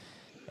him.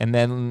 And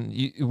then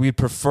we'd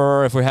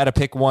prefer, if we had to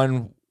pick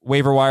one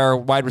waiver wire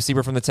wide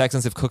receiver from the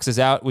Texans, if Cooks is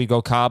out, we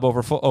go Cobb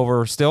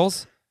over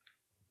Stills.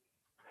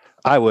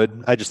 I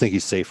would. I just think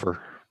he's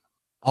safer.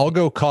 I'll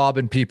go Cobb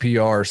and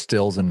PPR,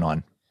 Stills and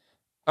none.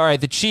 All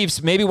right, the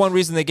Chiefs, maybe one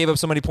reason they gave up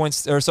so many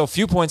points or so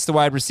few points to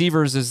wide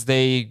receivers is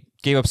they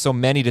gave up so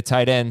many to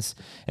tight ends.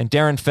 And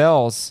Darren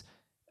Fells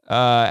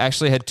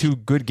actually had 2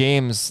 good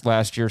games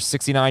last year,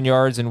 69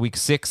 yards in week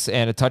 6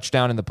 and a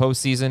touchdown in the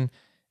postseason.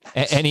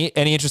 Any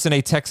interest in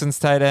a Texans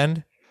tight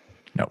end?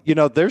 No. You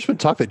know, there's been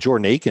talk that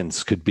Jordan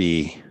Akins could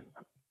be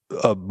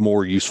a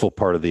more useful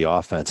part of the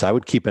offense. I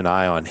would keep an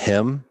eye on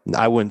him.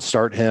 I wouldn't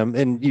start him,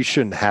 and you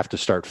shouldn't have to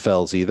start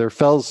Fells either.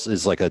 Fells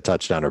is like a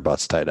touchdown or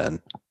bust tight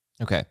end.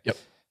 Okay. Yep.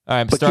 All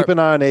right, But keep an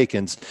eye on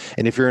Akins.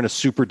 And if you're in a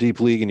super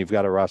deep league and you've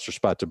got a roster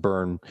spot to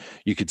burn,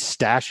 you could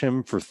stash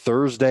him for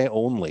Thursday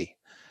only.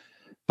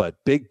 But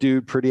big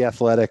dude, pretty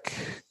athletic,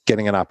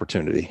 getting an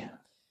opportunity.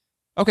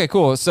 Okay,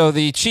 cool. So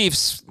the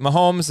Chiefs,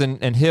 Mahomes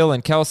and Hill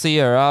and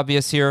Kelsey are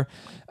obvious here.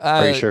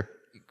 Are you sure?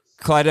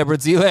 Clyde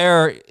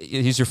Edwards-Helaire,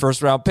 he's your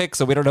first round pick,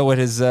 so we don't know what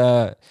his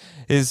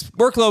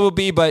workload will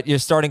be, but you're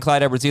starting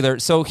Clyde Edwards-Helaire.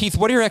 So Heath,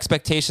 what are your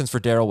expectations for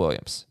Darrell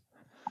Williams?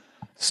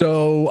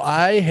 So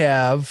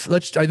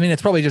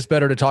it's probably just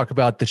better to talk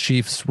about the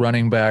Chiefs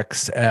running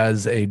backs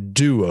as a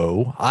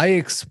duo. I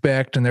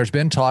expect, and there's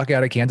been talk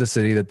out of Kansas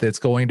City that it's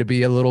going to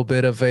be a little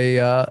bit of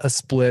a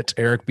split.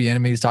 Eric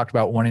Bieniemy's talked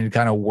about wanting to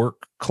kind of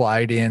work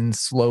Clyde in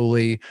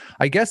slowly.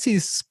 I guess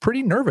he's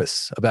pretty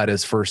nervous about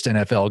his first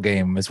NFL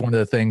game. Is one of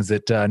the things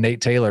that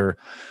Nate Taylor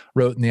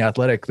wrote in The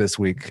Athletic this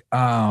week.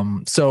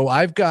 So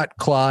I've got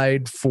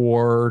Clyde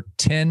for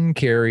 10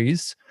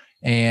 carries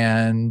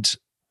and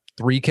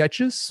 3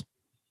 catches.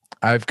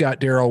 I've got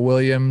Darrell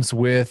Williams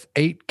with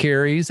 8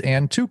 carries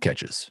and 2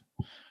 catches.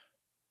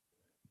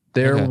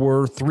 There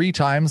were 3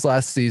 times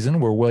last season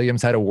where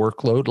Williams had a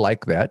workload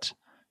like that,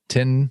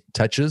 10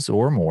 touches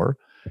or more.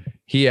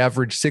 He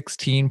averaged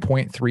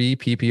 16.3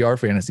 PPR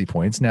fantasy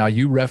points. Now,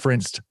 you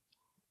referenced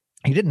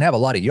he didn't have a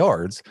lot of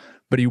yards,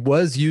 but he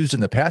was used in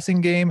the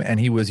passing game and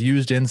he was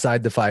used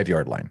inside the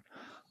 5-yard line.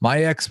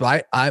 My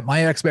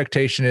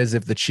expectation is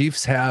if the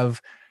Chiefs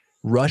have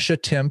rush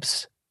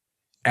attempts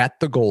at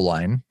the goal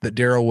line, that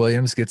Darrell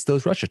Williams gets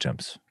those rush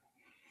attempts.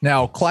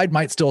 Now, Clyde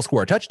might still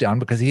score a touchdown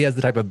because he has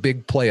the type of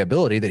big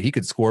playability that he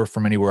could score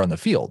from anywhere on the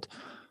field.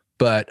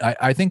 But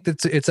I think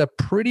that it's a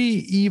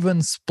pretty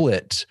even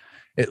split,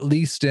 at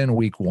least in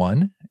week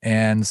 1.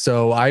 And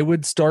so I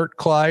would start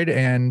Clyde,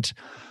 and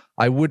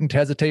I wouldn't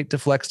hesitate to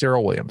flex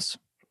Darrell Williams.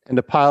 And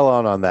to pile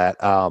on that,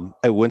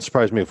 it wouldn't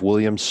surprise me if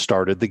Williams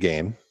started the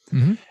game.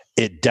 Mm-hmm.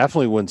 It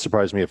definitely wouldn't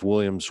surprise me if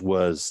Williams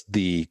was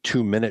the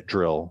 2-minute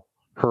drill,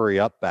 hurry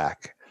up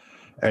back,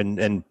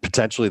 and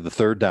potentially the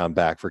third down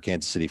back for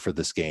Kansas City for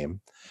this game.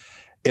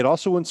 It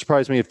also wouldn't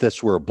surprise me if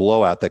this were a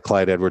blowout that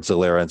Clyde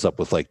Edwards-Helaire ends up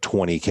with like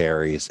 20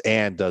 carries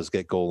and does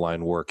get goal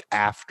line work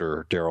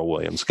after Darrell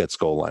Williams gets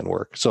goal line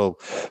work. So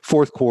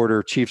fourth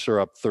quarter, Chiefs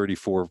are up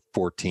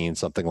 34-14,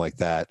 something like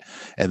that,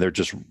 and they're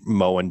just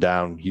mowing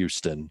down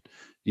Houston.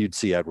 You'd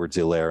see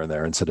Edwards-Helaire in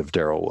there instead of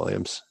Darrell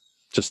Williams,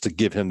 just to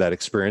give him that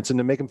experience and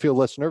to make him feel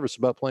less nervous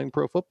about playing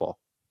pro football.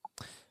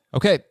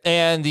 Okay,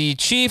 and the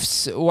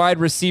Chiefs wide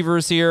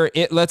receivers here.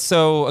 Let's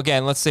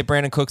say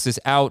Brandon Cooks is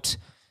out.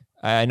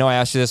 I know I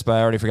asked you this, but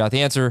I already forgot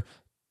the answer.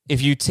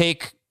 If you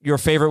take your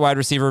favorite wide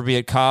receiver, be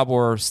it Cobb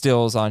or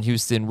Stills on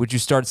Houston, would you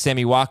start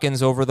Sammy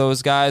Watkins over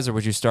those guys, or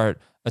would you start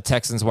a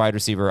Texans wide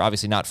receiver?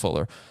 Obviously not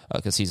Fuller,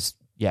 because he's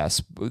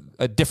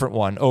a different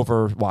one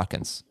over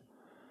Watkins.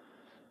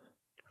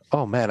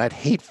 Oh man, I'd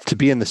hate to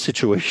be in the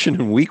situation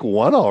in week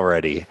 1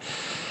 already.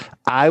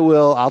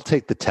 I'll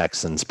take the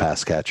Texans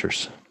pass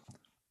catchers.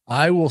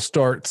 I will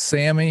start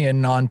Sammy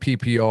in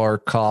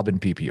non-PPR, Cobb in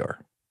PPR.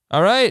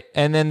 All right.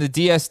 And then the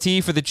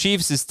DST for the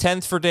Chiefs is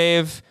 10th for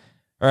Dave,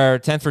 or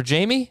 10th for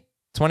Jamie,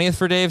 20th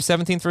for Dave,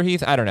 17th for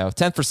Heath. I don't know.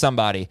 10th for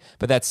somebody,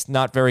 but that's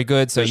not very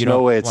good. So There's you don't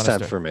no way it's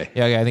 10th for me.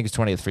 Yeah, I think it's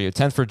 20th for you.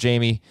 10th for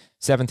Jamie,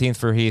 17th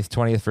for Heath,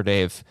 20th for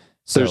Dave.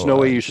 So there's no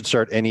way you should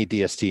start any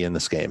DST in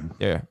this game.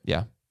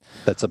 Yeah.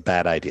 That's a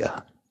bad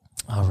idea.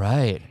 All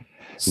right.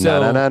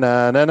 So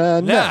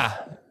Nah.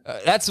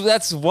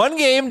 That's one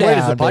game down. Wait,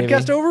 is the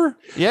podcast over?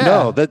 Yeah.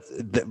 No, that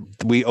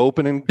we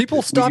open and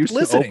people stopped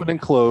listening. Open and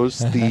close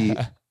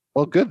the.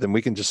 Well, good. Then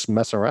we can just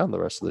mess around the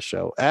rest of the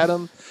show.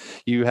 Adam,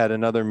 you had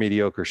another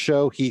mediocre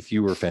show. Heath,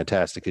 you were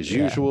fantastic as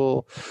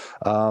usual.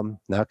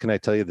 Now, can I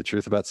tell you the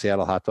truth about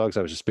Seattle hot dogs?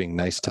 I was just being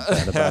nice to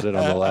Ben about it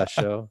on the last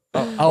show.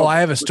 I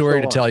have a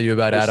story to tell you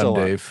about Adam,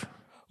 Dave.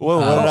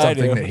 What did I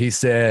do? Something that he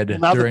said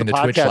Now during that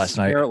the Twitch podcast last is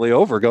night. apparently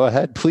over. Go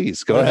ahead,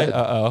 please. Go ahead.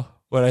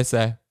 What did I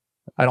say?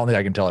 I don't think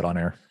I can tell it on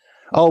air.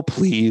 Oh,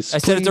 please. I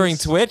said it during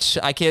Twitch.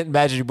 I can't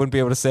imagine you wouldn't be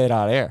able to say it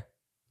on air.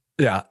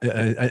 Yeah,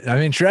 I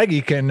mean,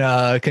 Shraggy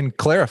can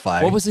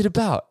clarify. What was it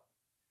about?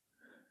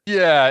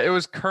 Yeah, it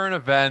was current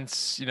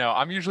events. You know,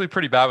 I'm usually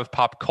pretty bad with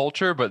pop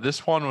culture, but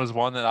this one was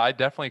one that I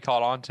definitely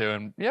caught on to.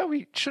 And yeah,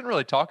 we shouldn't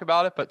really talk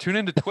about it, but tune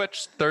into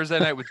Twitch Thursday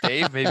night with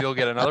Dave. Maybe you'll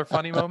get another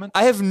funny moment.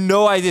 I have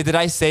no idea. Did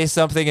I say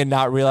something and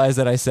not realize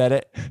that I said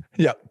it?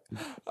 Yeah.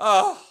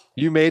 Oh.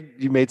 You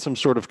made some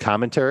sort of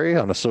commentary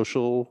on a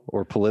social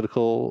or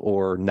political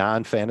or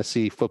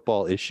non-fantasy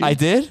football issue. I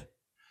did?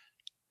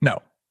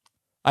 No.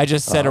 I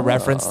just said a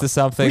reference to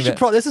something.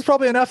 This is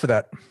probably enough of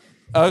that.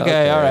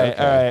 Okay, all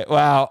right.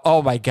 Wow.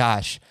 Oh my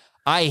gosh.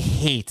 I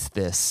hate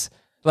this.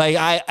 Like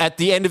at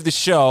the end of the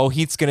show,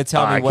 Heath's going to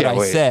tell me what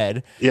I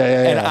said. Yeah.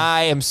 And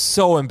I am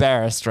so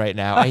embarrassed right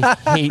now. I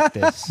hate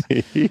this.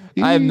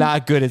 I am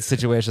not good at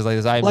situations like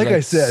this. I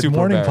said, super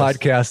morning embarrassed.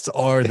 podcasts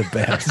are the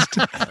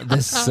best.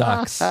 This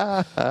sucks.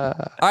 All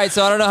right,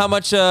 so I don't know how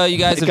much you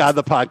guys Thank God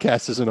the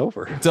podcast isn't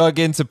over. dug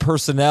into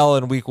personnel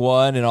in week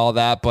 1 and all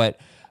that,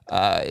 but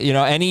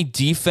any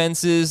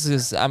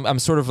defenses I'm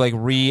sort of like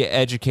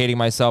re-educating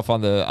myself on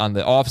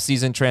the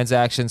off-season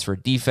transactions for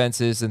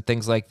defenses and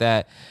things like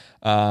that.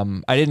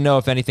 I didn't know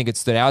if anything had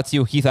stood out to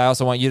you. Heath, I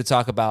also want you to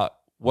talk about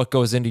what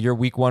goes into your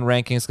week 1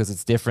 rankings because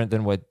it's different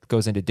than what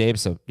goes into Dave.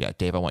 So yeah,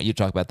 Dave, I want you to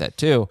talk about that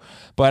too.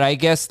 But I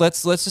guess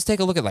let's just take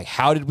a look at like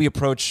how did we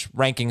approach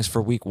rankings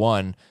for week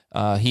 1?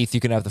 Heath, you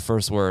can have the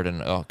first word.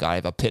 And oh God, I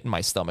have a pit in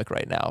my stomach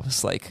right now.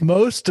 It's like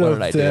most of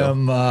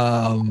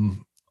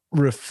them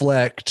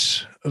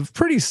reflect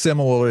pretty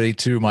similarly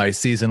to my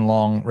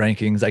season-long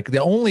rankings. Like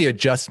the only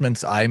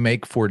adjustments I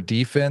make for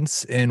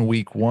defense in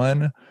week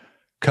 1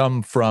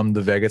 come from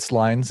the Vegas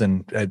lines.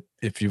 And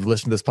if you've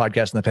listened to this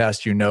podcast in the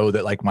past, you know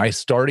that like my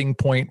starting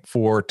point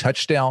for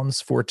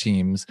touchdowns for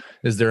teams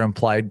is their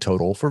implied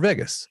total for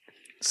Vegas.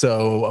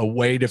 So a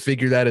way to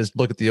figure that is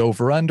look at the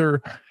over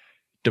under,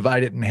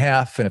 divide it in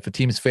half. And if a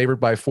team's favored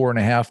by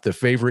 4.5, the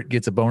favorite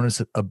gets a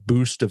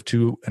boost of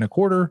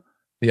 2.25.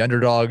 The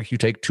underdog, you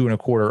take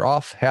 2.25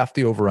 off, half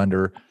the over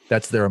under.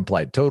 That's their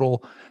implied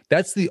total.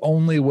 That's the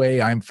only way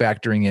I'm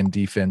factoring in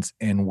defense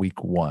in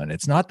week 1.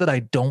 It's not that I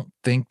don't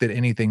think that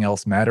anything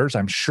else matters.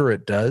 I'm sure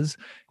it does.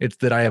 It's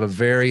that I have a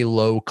very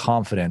low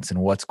confidence in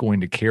what's going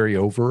to carry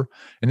over.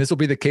 And this will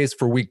be the case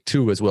for week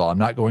 2 as well. I'm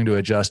not going to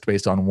adjust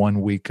based on 1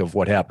 week of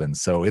what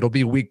happens. So it'll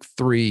be week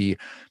 3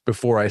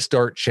 before I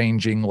start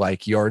changing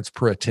like yards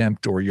per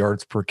attempt or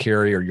yards per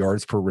carry or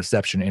yards per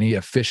reception, any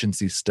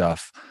efficiency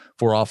stuff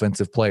for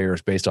offensive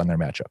players based on their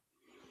matchup.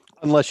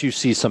 Unless you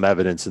see some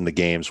evidence in the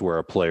games where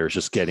a player is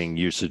just getting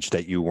usage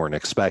that you weren't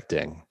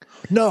expecting.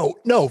 No,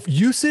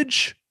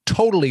 usage,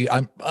 totally.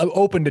 I'm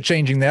open to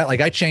changing that. Like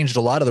I changed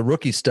a lot of the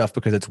rookie stuff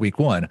because it's week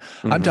 1.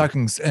 Mm-hmm. I'm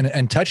talking,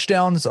 and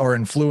touchdowns are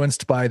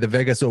influenced by the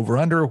Vegas over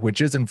under,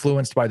 which is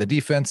influenced by the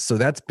defense. So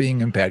that's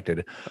being impacted.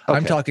 Okay.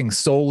 I'm talking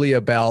solely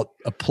about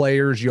a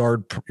player's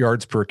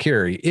yards per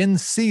carry in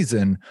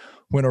season.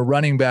 When a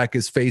running back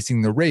is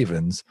facing the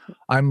Ravens,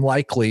 I'm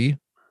likely,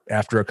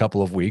 after a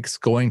couple of weeks,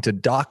 going to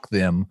dock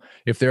them.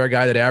 If they're a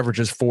guy that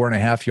averages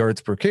 4.5 yards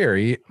per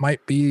carry, it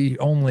might be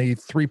only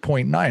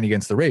 3.9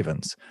 against the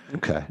Ravens.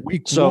 Okay.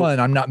 Week 1,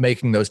 I'm not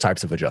making those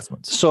types of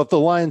adjustments. So if the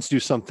Lions do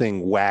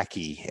something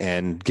wacky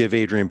and give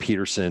Adrian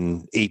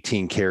Peterson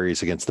 18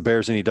 carries against the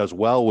Bears and he does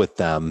well with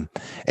them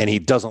and he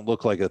doesn't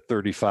look like a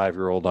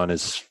 35-year-old on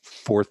his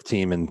 4th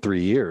team in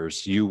 3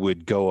 years, you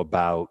wouldn't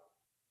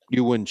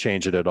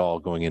change it at all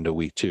going into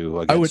week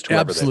 2. I would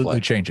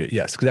absolutely change it.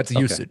 Yes. Because that's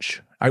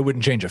usage. I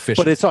wouldn't change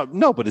efficiency.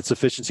 But it's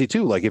efficiency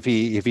too. Like if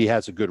he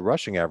has a good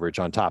rushing average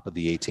on top of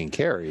the 18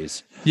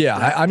 carries.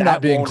 Yeah. I'm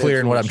not being clear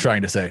in what I'm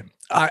trying to say.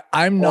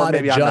 I'm not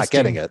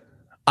getting it.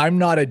 I'm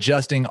not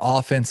adjusting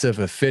offensive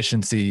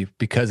efficiency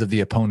because of the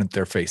opponent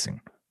they're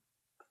facing.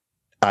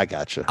 I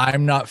gotcha.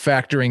 I'm not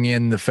factoring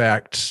in the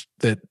fact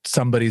that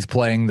somebody's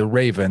playing the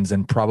Ravens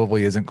and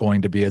probably isn't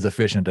going to be as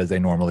efficient as they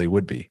normally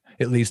would be,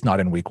 at least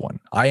not in week 1.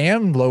 I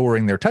am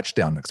lowering their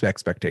touchdown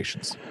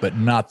expectations, but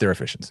not their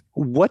efficiency.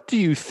 What do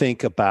you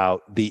think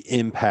about the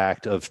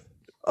impact of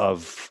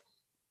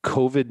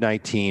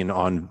COVID-19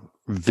 on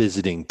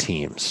visiting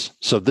teams?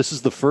 So this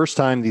is the first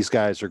time these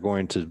guys are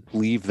going to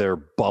leave their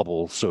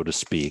bubble, so to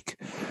speak.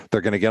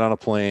 They're going to get on a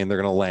plane, they're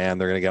going to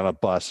land, they're going to get on a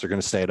bus, they're going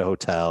to stay at a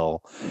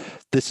hotel.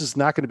 This is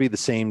not going to be the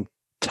same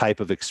type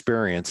of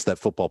experience that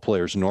football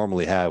players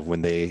normally have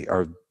when they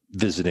are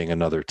visiting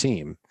another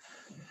team.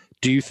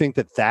 Do you think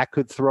that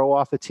could throw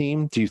off a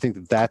team? Do you think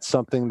that that's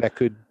something that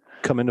could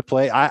come into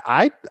play?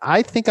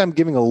 I think I'm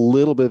giving a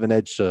little bit of an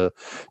edge to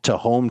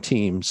home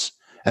teams,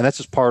 and that's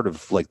just part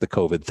of like the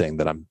COVID thing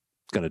that I'm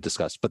going to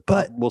discuss, but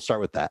we'll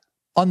start with that.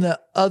 On the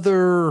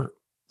other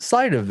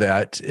side of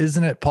that,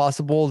 isn't it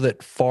possible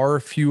that far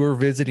fewer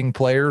visiting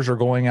players are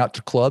going out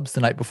to clubs the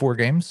night before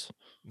games?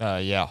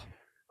 Yeah.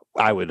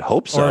 I would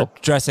hope so. Or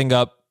dressing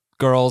up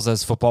girls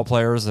as football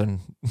players and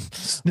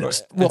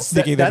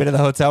sneaking them into the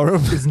hotel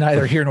room. Is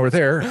neither here nor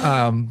there.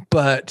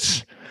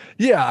 But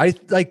yeah,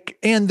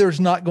 and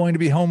there's not going to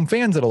be home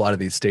fans at a lot of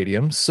these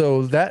stadiums.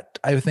 So that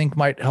I think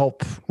might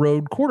help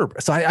road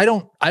quarterbacks. So I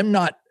don't know.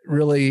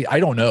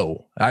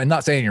 I'm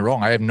not saying you're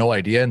wrong. I have no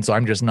idea. And so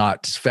I'm just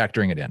not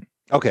factoring it in.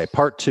 Okay.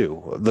 Part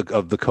 2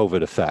 of the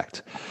COVID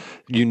effect.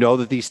 You know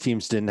that these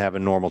teams didn't have a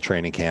normal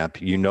training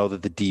camp. You know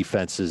that the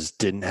defenses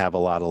didn't have a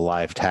lot of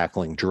live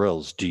tackling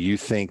drills. Do you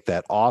think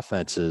that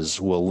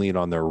offenses will lean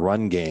on their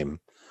run game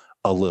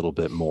a little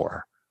bit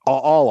more?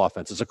 All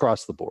offenses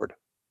across the board.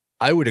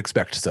 I would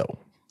expect so.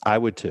 I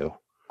would too.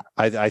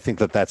 I think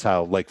that's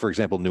how, like, for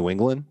example, New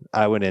England,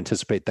 I would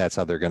anticipate that's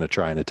how they're going to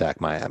try and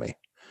attack Miami.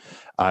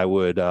 I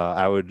would,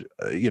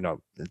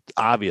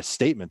 obvious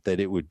statement that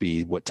it would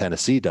be what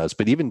Tennessee does,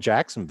 but even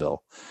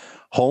Jacksonville,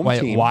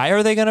 team. Why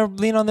are they going to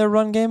lean on their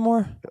run game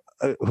more?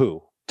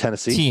 Who?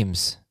 Tennessee?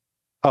 Teams.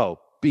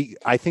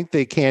 I think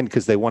they can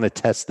because they want to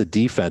test the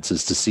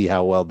defenses to see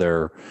how well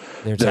their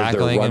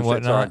tackling run and fits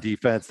whatnot. are on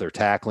defense, their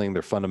tackling,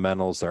 their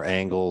fundamentals, their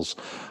angles,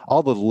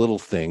 all the little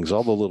things,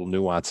 all the little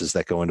nuances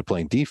that go into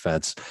playing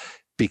defense.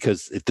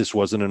 Because if this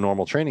wasn't a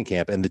normal training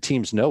camp, and the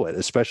teams know it,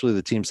 especially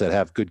the teams that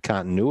have good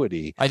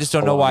continuity. I just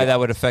don't know why that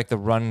would affect the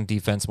run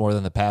defense more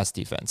than the pass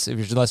defense.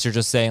 Unless you're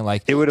just saying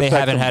like it would they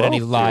haven't had any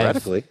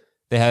live.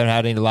 They haven't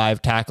had any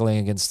live tackling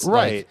against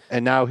right.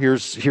 And now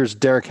here's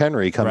Derrick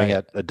Henry coming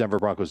at a Denver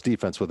Broncos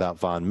defense without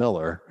Von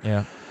Miller.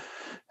 Yeah.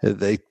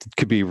 They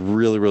could be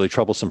really, really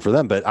troublesome for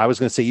them. But I was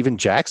going to say even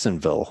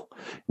Jacksonville,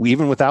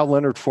 even without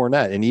Leonard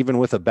Fournette and even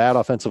with a bad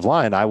offensive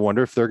line, I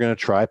wonder if they're going to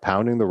try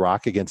pounding the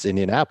rock against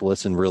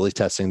Indianapolis and really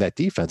testing that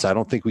defense. I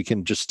don't think we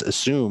can just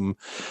assume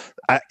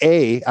I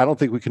don't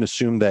think we can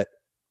assume that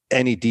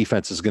any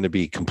defense is going to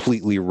be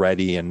completely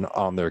ready and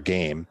on their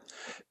game.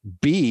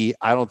 B,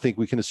 I don't think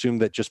we can assume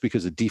that just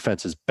because the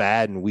defense is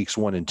bad in weeks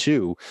 1 and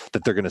 2,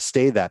 that they're going to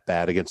stay that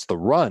bad against the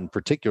run,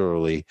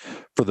 particularly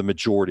for the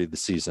majority of the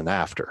season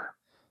after.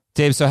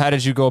 Dave, so how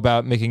did you go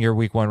about making your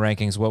week 1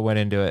 rankings? What went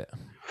into it?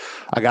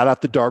 I got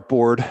out the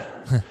dartboard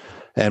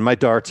and my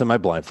darts and my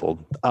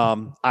blindfold.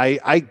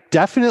 I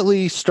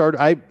definitely start.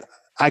 I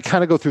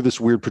kind of go through this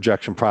weird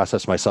projection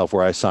process myself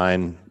where I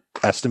assign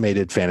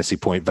estimated fantasy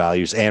point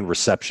values and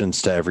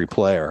receptions to every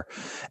player.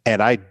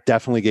 And I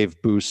definitely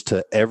gave boost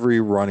to every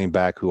running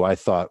back who I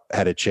thought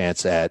had a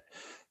chance at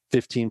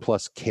 15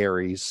 plus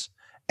carries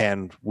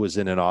and was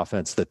in an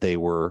offense that they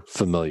were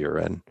familiar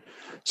in.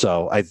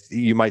 So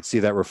you might see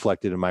that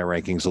reflected in my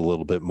rankings a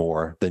little bit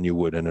more than you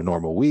would in a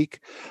normal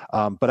week.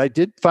 But I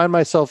did find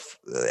myself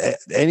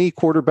any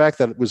quarterback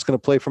that was going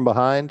to play from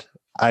behind,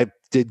 I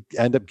did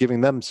end up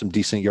giving them some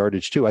decent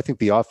yardage too. I think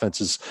the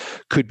offenses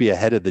could be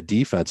ahead of the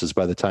defenses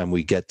by the time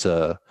we get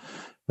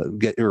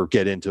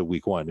into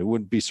week one. It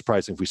wouldn't be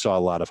surprising if we saw a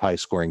lot of high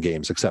scoring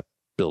games, except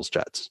Bills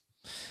Jets.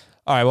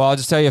 All right, well, I'll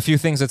just tell you a few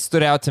things that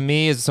stood out to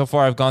me. As so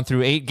far, I've gone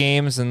through 8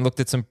 games and looked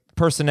at some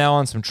personnel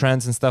and some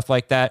trends and stuff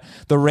like that.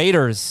 The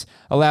Raiders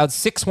allowed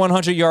 6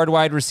 100-yard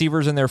wide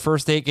receivers in their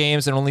first 8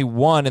 games and only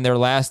 1 in their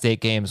last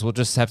 8 games. We'll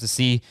just have to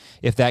see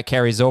if that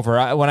carries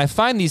over. When I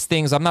find these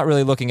things, I'm not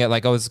really looking at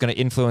like, oh, this is going to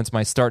influence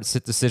my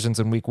start-sit decisions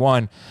in week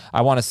 1.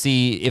 I want to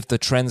see if the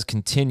trends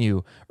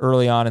continue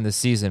early on in the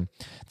season.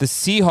 The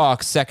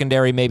Seahawks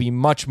secondary may be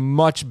much,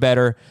 much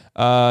better.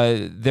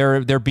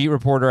 Their beat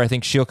reporter, I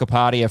think Sheil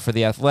Kapadia for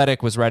The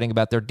Athletic, was writing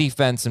about their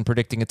defense and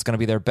predicting it's going to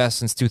be their best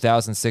since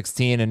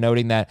 2016, and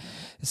noting that,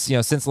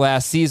 since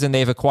last season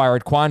they've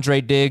acquired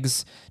Quandre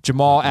Diggs,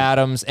 Jamal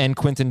Adams, and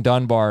Quinton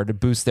Dunbar to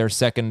boost their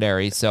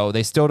secondary. So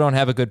they still don't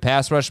have a good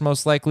pass rush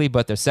most likely,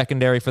 but their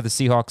secondary for the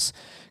Seahawks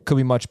could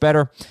be much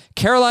better.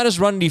 Carolina's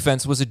run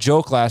defense was a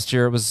joke last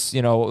year. It was,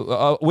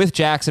 with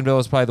Jacksonville, it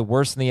was probably the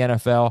worst in the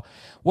NFL.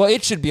 Well,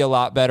 it should be a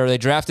lot better. They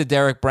drafted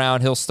Derek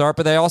Brown. He'll start,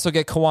 but they also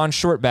get Kawan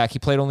Short back. He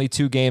played only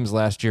 2 games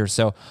last year.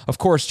 So, of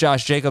course,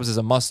 Josh Jacobs is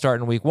a must start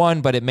in week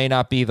 1, but it may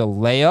not be the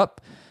layup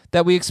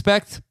that we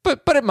expect,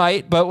 but it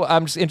might. But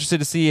I'm just interested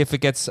to see if it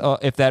gets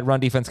if that run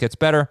defense gets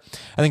better.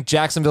 I think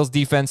Jacksonville's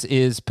defense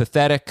is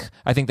pathetic.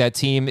 I think that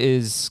team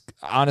is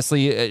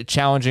honestly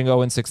challenging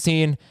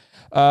 0-16.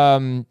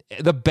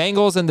 The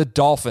Bengals and the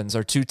Dolphins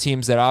are 2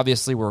 teams that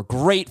obviously were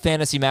great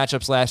fantasy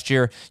matchups last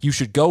year. You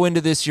should go into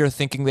this year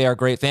thinking they are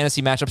great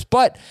fantasy matchups,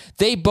 but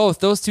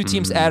those 2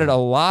 teams added a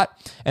lot.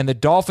 And the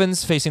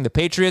Dolphins facing the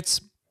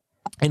Patriots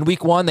in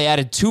week 1, they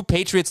added 2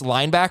 Patriots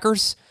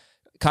linebackers,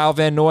 Kyle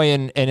Van Noy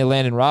and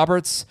Elandon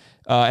Roberts.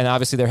 And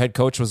obviously their head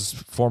coach was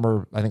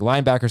former, I think,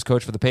 linebackers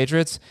coach for the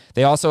Patriots.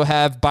 They also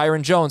have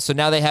Byron Jones. So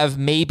now they have,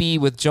 maybe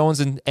with Jones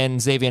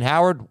and Xavier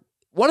Howard,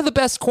 one of the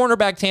best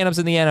cornerback tandems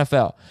in the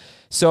NFL.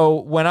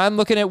 So when I'm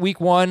looking at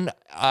week 1,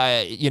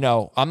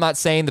 I'm not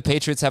saying the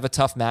Patriots have a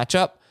tough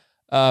matchup,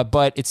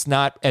 but it's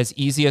not as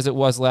easy as it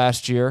was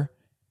last year.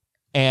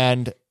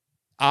 And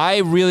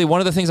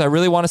one of the things I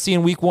really want to see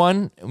in week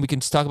 1, and we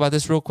can just talk about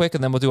this real quick,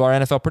 and then we'll do our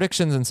NFL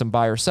predictions and some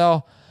buy or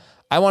sell.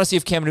 I want to see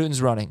if Cam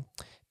Newton's running.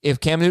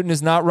 If Cam Newton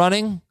is not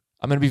running,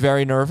 I'm going to be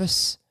very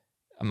nervous.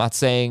 I'm not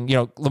saying,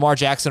 Lamar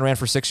Jackson ran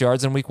for 6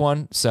 yards in week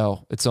 1,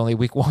 so it's only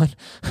week 1.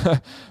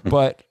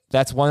 But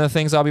that's one of the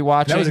things I'll be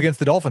watching. That was against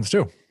the Dolphins,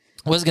 too.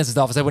 It was against the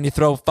Dolphins. When you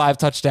throw 5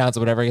 touchdowns or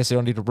whatever, I guess you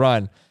don't need to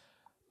run.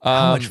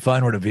 How much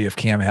fun would it be if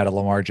Cam had a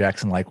Lamar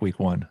Jackson like week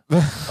 1?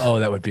 Oh,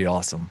 that would be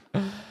awesome.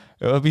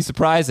 It would be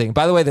surprising.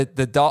 By the way,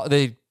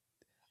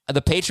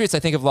 the Patriots, I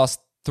think, have lost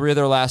 3 of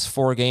their last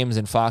 4 games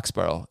in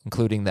Foxborough,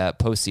 including that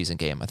postseason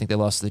game. I think they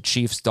lost to the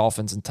Chiefs,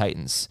 Dolphins, and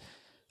Titans.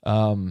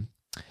 I'm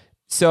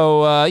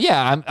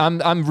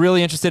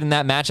really interested in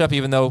that matchup,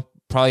 even though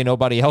probably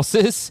nobody else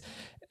is.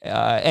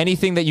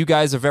 Anything that you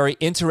guys are very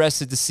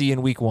interested to see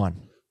in week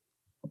 1?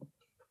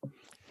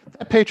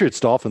 That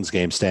Patriots-Dolphins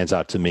game stands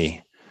out to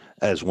me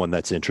as one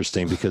that's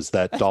interesting because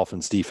that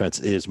Dolphins defense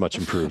is much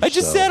improved. I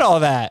just said all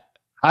that.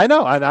 I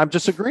know. I'm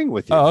just agreeing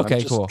with you. Oh,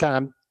 okay, cool.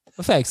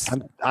 Well, thanks.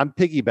 I'm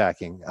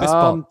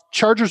piggybacking.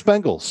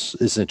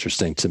 Chargers-Bengals is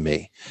interesting to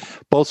me.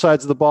 Both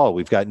sides of the ball.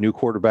 We've got new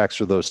quarterbacks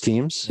for those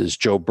teams. Is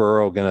Joe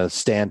Burrow going to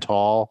stand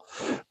tall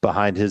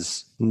behind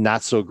his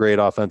not so great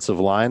offensive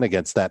line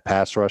against that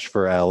pass rush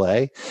for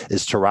LA?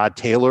 Is Tyrod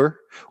Taylor?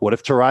 What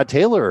if Tyrod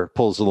Taylor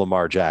pulls a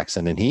Lamar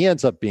Jackson and he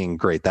ends up being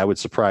great? That would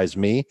surprise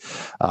me.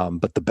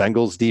 But the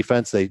Bengals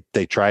defense,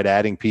 they tried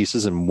adding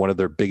pieces, and one of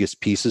their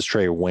biggest pieces,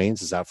 Trey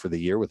Waynes, is out for the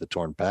year with a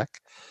torn pec.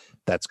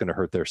 That's going to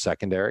hurt their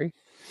secondary.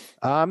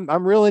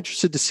 I'm real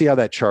interested to see how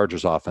that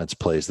Chargers offense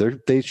plays.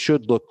 They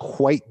should look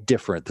quite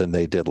different than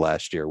they did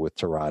last year with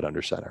Tyrod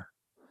under center.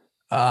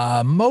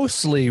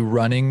 Mostly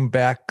running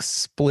back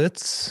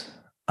splits.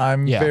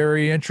 I'm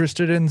very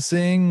interested in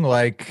seeing,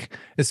 like,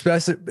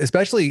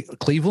 especially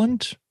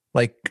Cleveland,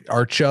 like,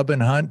 are Chubb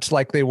and Hunt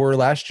like they were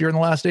last year in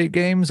the last 8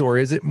 games, or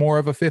is it more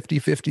of a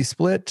 50-50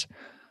 split?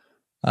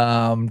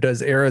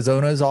 Does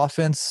Arizona's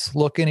offense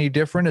look any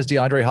different? Is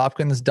DeAndre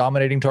Hopkins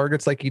dominating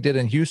targets like he did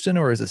in Houston,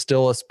 or is it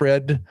still a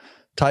spread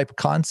type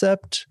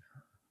concept?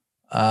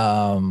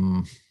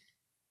 It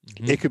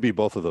could be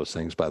both of those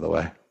things, by the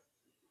way.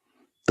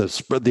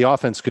 The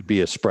offense could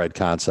be a spread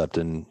concept,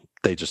 and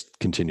they just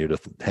continue to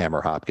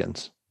hammer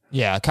Hopkins.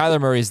 Yeah, Kyler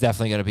Murray is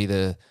definitely going to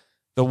be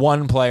the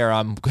one player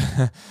I'm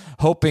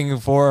hoping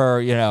for,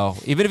 even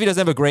if he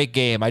doesn't have a great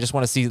game, I just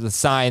want to see the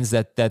signs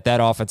that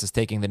offense is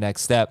taking the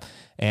next step.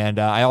 And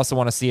I also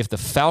want to see if the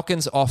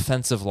Falcons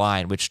offensive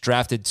line, which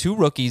drafted 2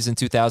 rookies in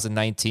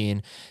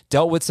 2019,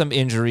 dealt with some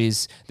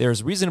injuries.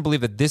 There's reason to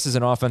believe that this is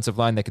an offensive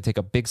line that could take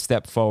a big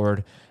step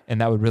forward. And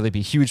that would really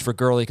be huge for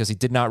Gurley because he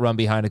did not run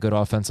behind a good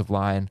offensive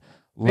line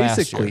last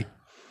Basically, year.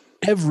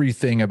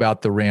 everything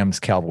about the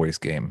Rams-Cowboys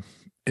game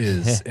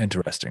is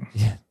interesting.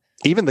 Yeah.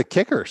 Even the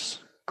kickers.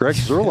 Greg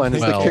Zuerlein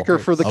is the kicker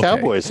for the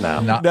Cowboys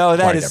now. No,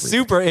 that is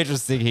super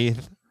interesting,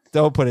 Heath.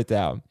 Don't put it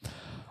down.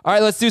 All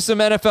right, let's do some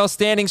NFL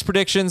standings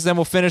predictions. Then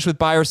we'll finish with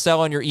buy or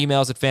sell on your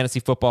emails at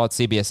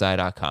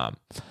fantasyfootball@cbsi.com.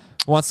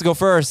 Who wants to go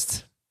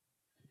first?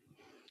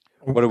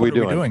 What are we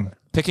doing?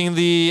 Picking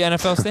the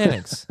NFL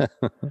standings.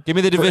 Give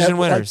me the division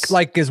winners.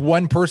 Like, is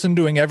one person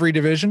doing every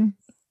division?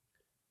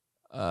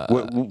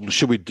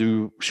 Should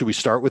we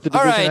start with the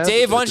all division? right,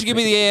 Dave, why don't you give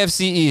me the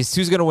AFC East?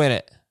 Who's going to win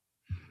it?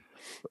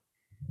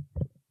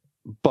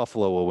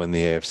 Buffalo will win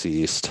the AFC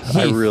East. Heath.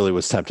 I really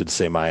was tempted to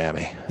say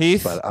Miami,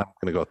 Heath? but I'm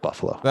going to go with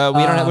Buffalo. We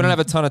don't have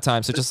a ton of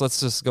time, so let's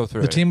just go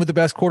through The it. team with the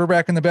best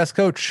quarterback and the best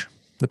coach,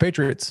 the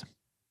Patriots.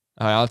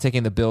 All right, I'm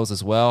taking the Bills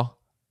as well.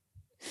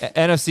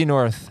 NFC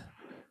North.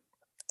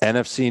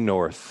 NFC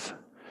North.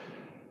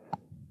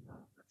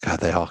 God,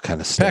 they all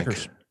kind of stink.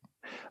 Packers.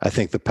 I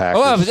think the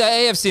Packers. Oh,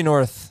 AFC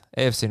North.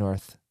 AFC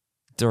North.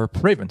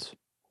 Derp. Ravens.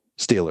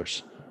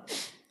 Steelers.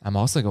 I'm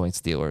also going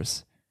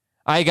Steelers.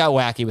 I got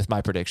wacky with my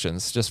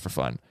predictions just for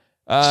fun.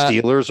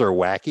 Steelers are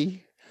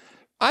wacky.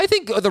 I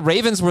think the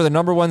Ravens were the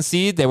number 1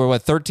 seed. They were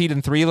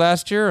 13-3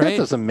 last year, That right?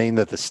 doesn't mean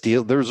that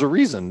there's a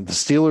reason. The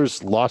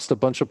Steelers lost a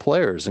bunch of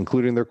players,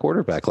 including their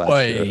quarterback last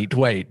year.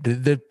 Wait.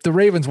 The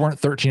Ravens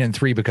weren't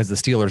 13-3 because the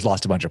Steelers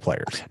lost a bunch of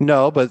players.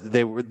 No, but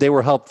they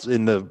were helped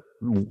in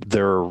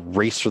their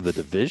race for the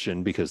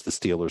division because the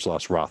Steelers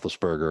lost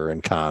Roethlisberger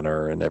and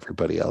Connor and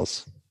everybody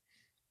else.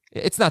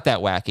 It's not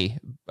that wacky.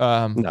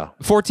 No.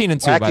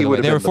 14-2, by the way. Wacky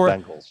would have been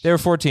the Bengals. They were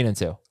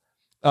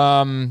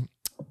 14-2.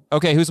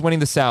 Okay, who's winning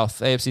the South?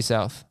 AFC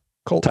South.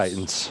 Colts.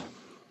 Titans.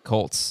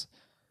 Colts.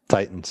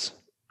 Titans.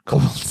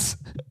 Colts.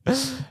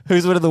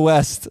 Who's winning the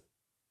West?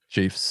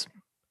 Chiefs.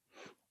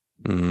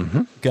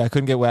 Mm-hmm. Okay, I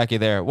couldn't get wacky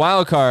there.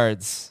 Wild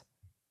cards.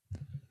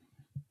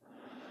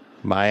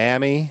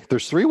 Miami.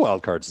 There's 3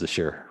 wild cards this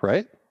year,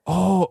 right?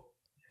 Oh,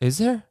 is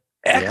there?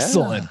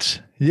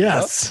 Excellent.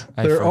 Yes,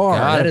 I there are.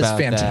 forgot That is about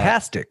that.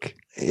 fantastic.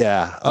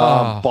 Yeah.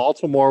 Oh.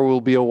 Baltimore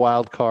will be a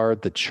wild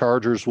card. The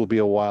Chargers will be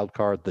a wild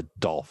card. The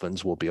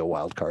Dolphins will be a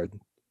wild card.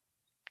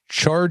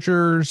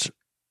 Chargers,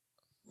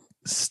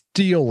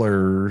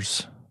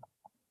 Steelers,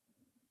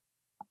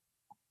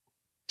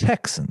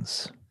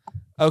 Texans.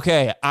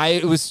 Okay,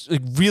 I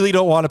really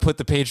don't want to put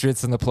the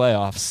Patriots in the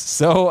playoffs.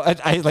 So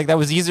I like that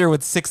was easier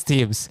with 6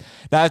 teams.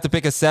 Now I have to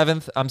pick a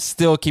 7th. I'm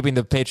still keeping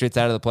the Patriots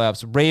out of the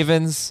playoffs.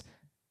 Ravens,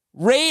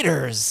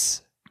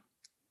 Raiders,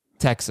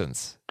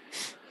 Texans.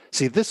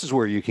 See, this is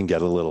where you can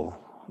get a little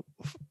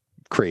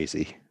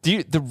crazy.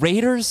 The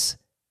Raiders,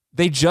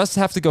 they just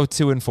have to go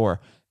 2-4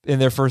 in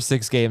their first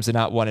 6 games and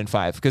not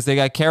 1-5 because they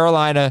got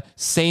Carolina,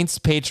 Saints,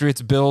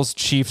 Patriots, Bills,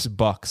 Chiefs,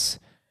 Bucks.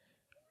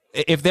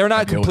 If they're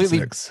not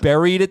completely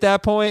buried at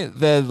that point,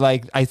 then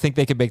I think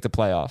they could make the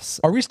playoffs.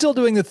 Are we still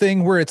doing the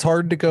thing where it's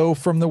hard to go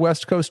from the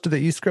West Coast to the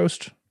East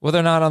Coast? Well,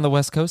 they're not on the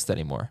West Coast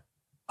anymore.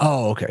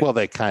 Oh, okay. Well,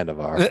 they kind of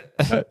are.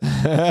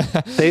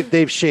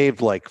 They've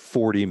shaved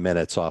 40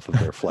 minutes off of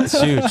their flights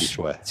each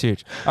way. It's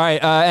huge. All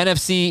right,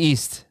 NFC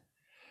East.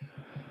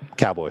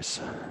 Cowboys.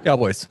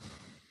 Cowboys.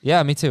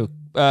 Yeah, me too.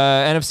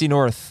 NFC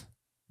North.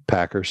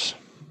 Packers.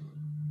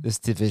 This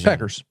division.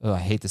 Packers. Oh, I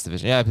hate this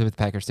division. Yeah, I play with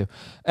the Packers too.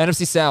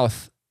 NFC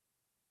South.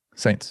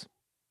 Saints.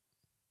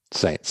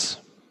 Saints.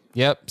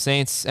 Yep,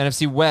 Saints.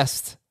 NFC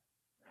West.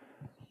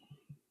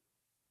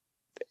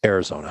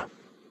 Arizona.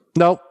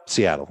 Nope.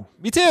 Seattle.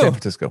 Me too. San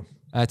Francisco.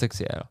 I took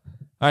Seattle.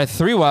 All right,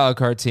 3 wild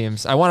card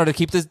teams. I wanted to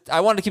keep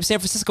San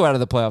Francisco out of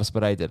the playoffs,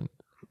 but I didn't.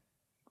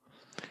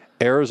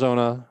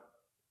 Arizona,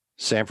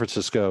 San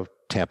Francisco,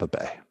 Tampa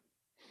Bay.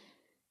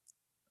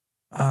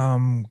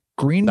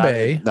 Green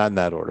Bay. Not in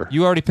that order.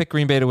 You already picked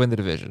Green Bay to win the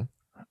division.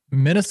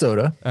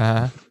 Minnesota.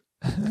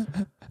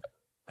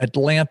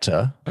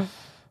 Atlanta.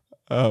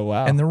 Oh,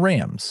 wow. And the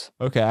Rams.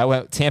 Okay, I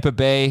went Tampa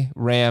Bay,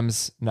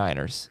 Rams,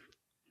 Niners.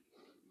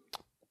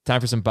 Time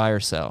for some buy or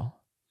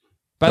sell.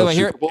 By the way,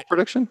 here. Super Bowl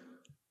prediction?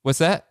 What's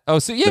that? Oh,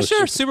 so yeah, No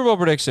sure. Super Bowl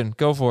prediction.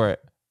 Go for it.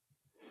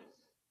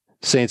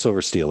 Saints over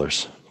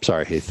Steelers.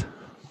 Sorry, Heath.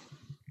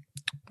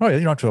 Oh, yeah, you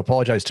don't have to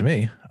apologize to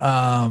me.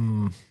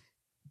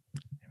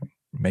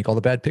 Make all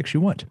the bad picks you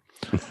want.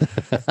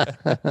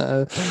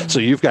 So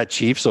you've got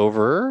Chiefs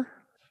over.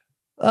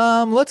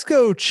 Let's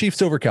go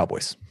Chiefs over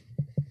Cowboys.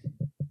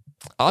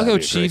 I'll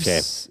That'd go be a great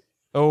Chiefs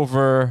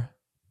over.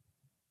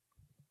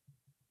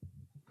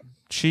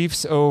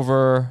 Chiefs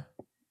over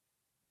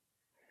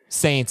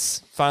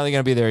Saints. Finally going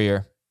to be their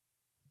year.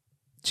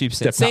 Chiefs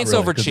Saints. Except not Saints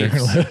really, over 'cause they're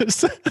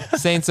Chiefs. gonna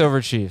lose. Saints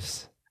over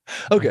Chiefs.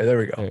 Okay, there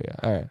we go. There you go.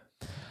 All right.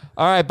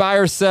 All right. Buy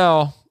or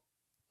sell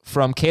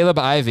from Caleb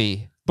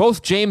Ivey.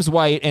 Both James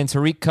White and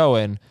Tariq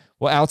Cohen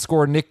will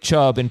outscore Nick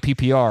Chubb in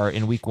PPR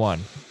in week 1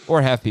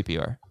 or half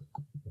PPR?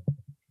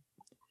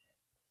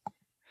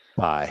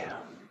 Bye.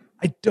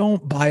 I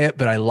don't buy it,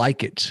 but I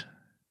like it.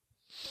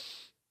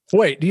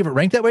 Wait, do you have it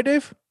ranked that way,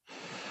 Dave?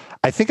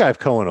 I think I have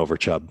Cohen over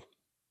Chubb.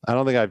 I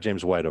don't think I have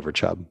James White over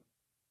Chubb,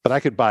 but I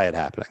could buy it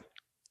happening.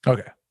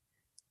 Okay.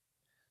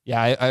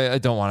 Yeah, I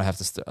don't want to have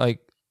to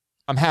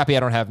I'm happy I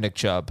don't have Nick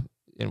Chubb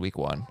in week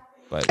 1.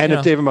 But And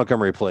if David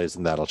Montgomery plays,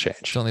 then that'll change.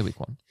 it's only week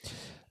 1.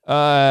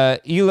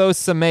 Elo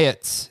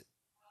Samayet.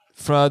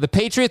 The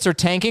Patriots are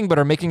tanking, but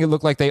are making it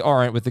look like they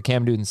aren't with the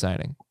Cam Newton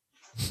signing.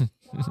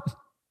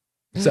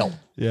 Sell.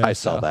 Yeah, I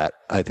saw that.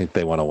 I think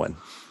they want to win.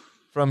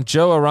 From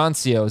Joe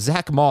Arancio,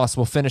 Zach Moss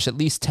will finish at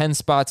least 10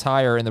 spots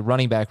higher in the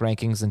running back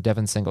rankings than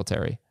Devin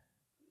Singletary.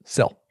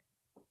 Sell.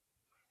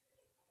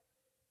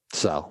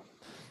 So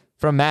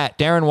From Matt,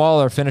 Darren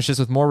Waller finishes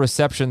with more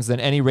receptions than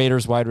any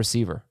Raiders wide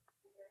receiver.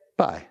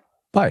 bye.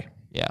 Bye.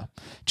 Yeah.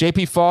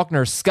 JP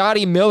Faulkner,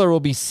 Scotty Miller will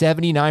be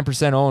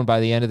 79% owned by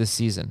the end of the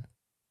season.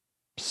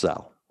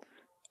 So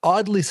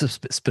Oddly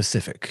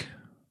specific.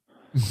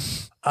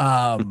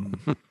 I'll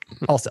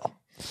sell.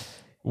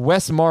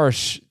 Wes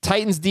Marsh,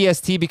 Titans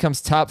DST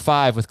becomes top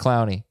 5 with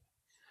Clowney.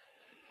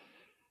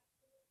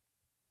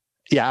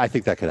 yeah, I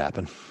think that could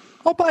happen.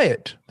 I'll buy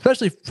it,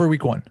 especially for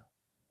week 1.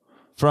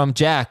 From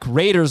Jack,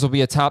 Raiders will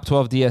be a top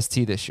 12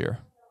 DST this year.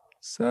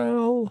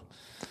 Sell.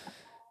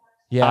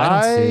 Yeah, I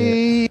don't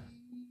see it.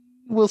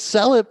 will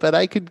sell it, but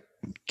I could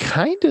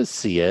kind of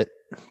see it.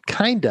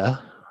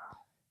 Kinda.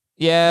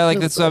 Yeah, like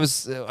that's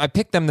what I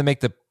picked them to make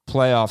the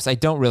playoffs. I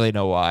don't really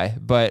know why,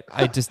 but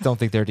I just don't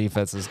think their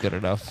defense is good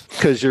enough.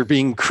 Because you're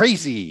being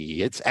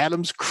crazy. It's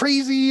Adam's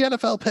crazy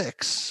NFL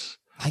picks.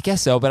 I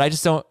guess so, but I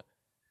just don't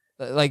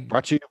like.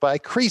 Brought to you by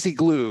Crazy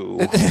Glue.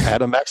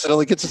 Adam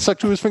accidentally gets it stuck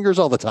to his fingers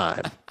all the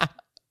time.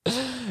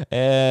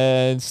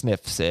 And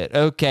sniffs it.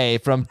 Okay,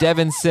 from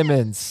Devin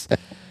Simmons.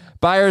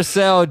 Buy or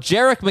sell,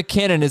 Jerick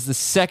McKinnon is the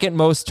second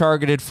most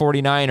targeted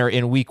 49er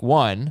in week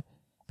 1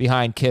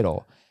 behind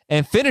Kittle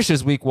and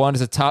finishes week 1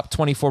 as a top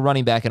 24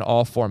 running back in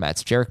all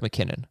formats. Jerick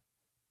McKinnon.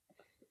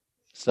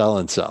 Sell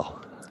and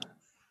sell.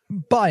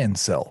 Buy and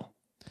sell.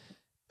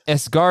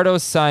 Esgardo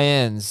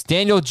Saenz.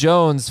 Daniel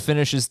Jones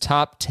finishes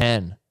top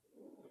 10.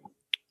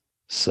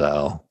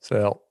 Sell.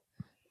 Sell.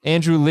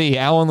 Andrew Lee.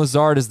 Alan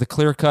Lazard is the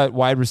clear-cut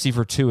wide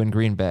receiver 2 in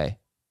Green Bay.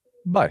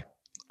 Buy.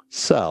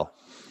 Sell.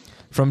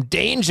 From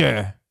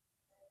Danger.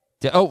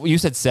 Oh, you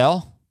said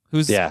sell? Who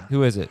is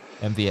it?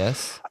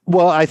 MVS?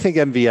 Well, I think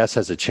MVS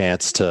has a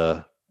chance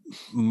to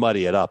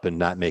muddy it up and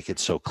not make it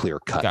so clear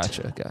cut.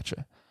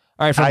 Gotcha.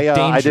 All right, from I did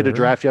a Danger.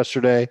 draft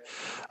yesterday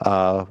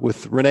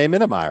with Renee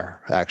Minnemeyer,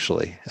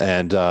 actually.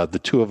 And the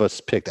two of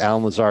us picked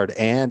Alan Lazard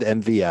and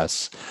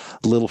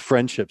MVS, little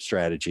friendship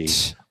strategy,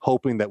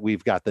 hoping that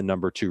we've got the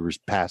number 2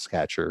 pass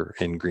catcher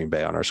in Green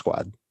Bay on our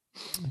squad.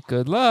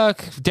 Good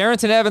luck.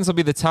 Darrington Evans will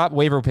be the top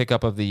waiver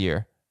pickup of the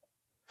year.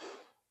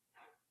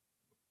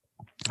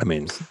 I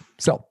mean,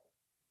 Sell.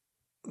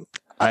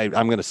 I'm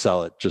going to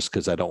sell it just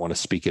because I don't want to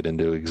speak it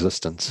into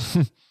existence.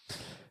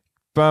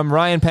 From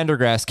Ryan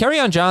Pendergrass,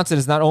 Kerryon Johnson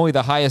is not only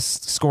the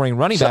highest scoring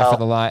running back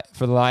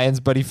for the Lions,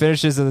 but he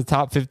finishes in the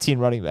top 15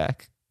 running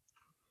back.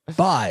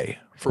 Buy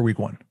for week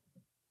 1.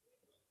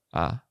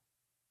 All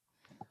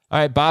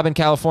right, Bob in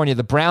California.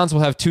 The Browns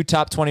will have 2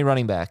 top 20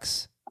 running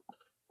backs.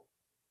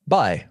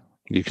 Buy.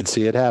 You can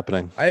see it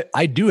happening.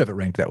 I do have it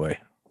ranked that way.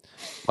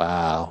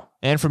 Wow.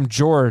 And from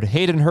Jord,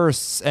 Hayden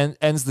Hurst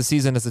ends the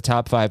season as a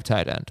top 5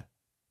 tight end.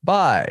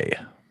 Buy.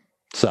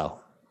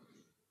 Sell.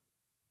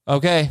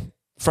 Okay,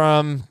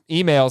 from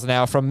emails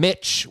now. From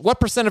Mitch, what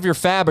 % of your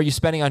fab are you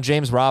spending on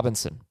James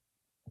Robinson?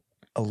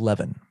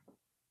 11.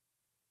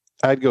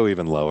 I'd go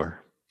even lower.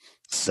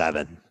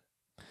 7.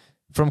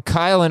 From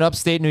Kyle in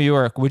upstate New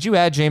York, would you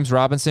add James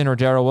Robinson or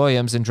Darrell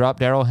Williams and drop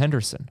Darrell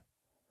Henderson?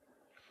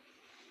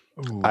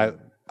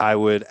 I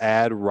would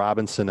add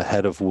Robinson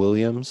ahead of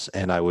Williams,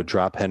 and I would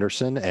drop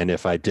Henderson. And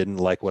if I didn't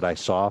like what I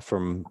saw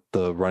from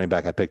the running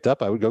back I picked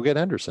up, I would go get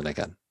Henderson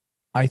again.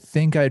 I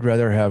think I'd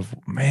rather have,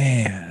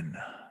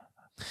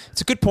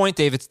 It's a good point,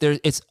 Dave.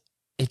 It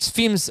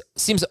seems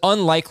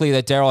unlikely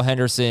that Darrell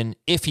Henderson,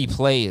 if he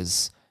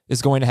plays,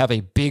 is going to have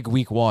a big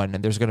week 1,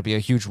 and there's going to be a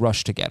huge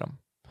rush to get him.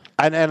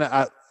 And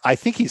I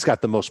think he's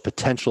got the most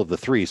potential of the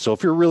 3. So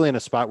if you're really in a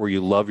spot where you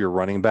love your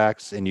running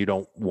backs and you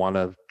don't want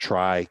to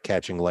try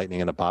catching lightning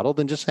in a bottle,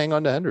 then just hang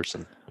on to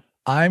Henderson.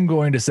 I'm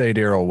going to say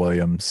Darrell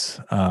Williams,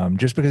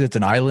 just because it's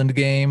an island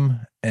game,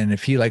 and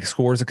if he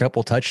scores a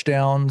couple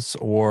touchdowns,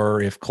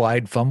 or if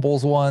Clyde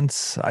fumbles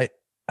once,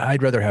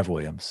 I'd rather have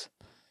Williams.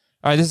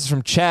 All right, this is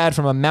from Chad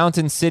from a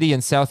mountain city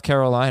in South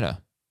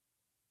Carolina.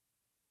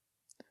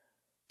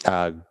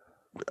 I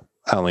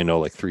only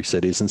know 3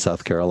 cities in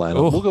South Carolina.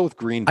 Ooh. We'll go with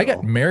Greenville. I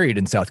got married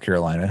in South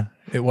Carolina.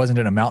 It wasn't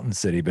in a mountain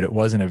city, but it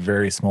was in a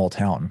very small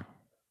town.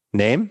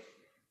 Name?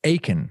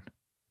 Aiken.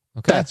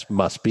 Okay, That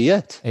must be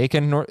it.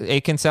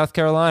 Aiken, South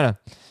Carolina.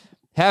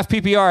 Half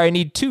PPR, I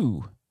need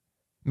 2.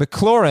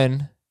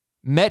 McLaurin,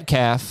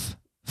 Metcalf,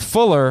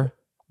 Fuller,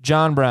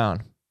 John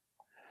Brown.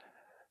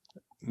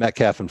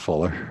 Metcalf and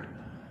Fuller.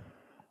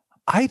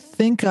 I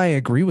think I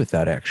agree with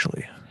that,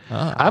 actually.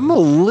 I'm a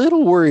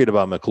little worried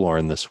about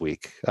McLaurin this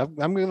week. I'm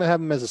going to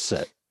have him as a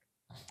sit.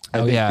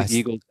 I think the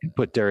Eagles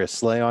put Darius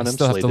Slay on him.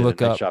 Slay did a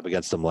nice job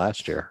against him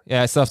last year.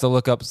 Yeah, I still have to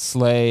look up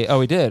Slay.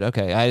 Oh, he did.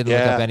 Okay, I didn't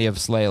look up any of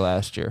Slay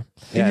last year.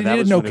 Yeah, he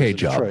did an okay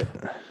job.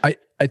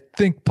 I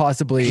think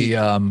possibly he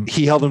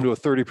held him to a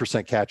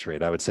 30% catch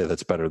rate. I would say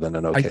that's better than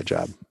an okay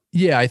job.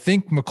 Yeah, I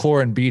think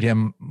McLaurin beat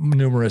him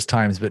numerous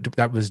times, but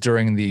that was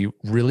during the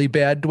really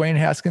bad Dwayne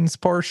Haskins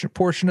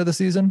portion of the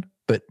season.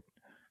 But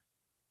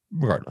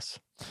regardless.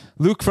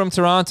 Luke from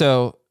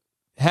Toronto,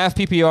 half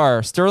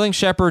PPR, Sterling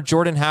Shepard,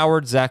 Jordan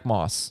Howard, Zach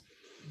Moss.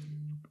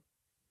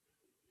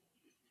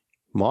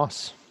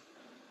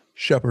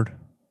 Shepard.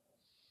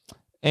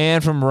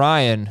 And from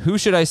Ryan, who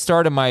should I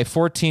start in my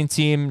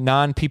 14-team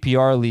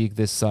non-PPR league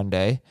this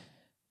Sunday?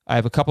 I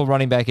have a couple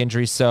running back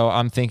injuries, so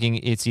I'm thinking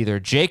it's either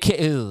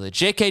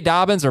J.K.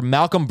 Dobbins or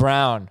Malcolm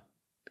Brown.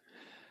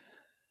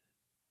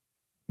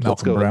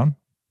 Malcolm Brown?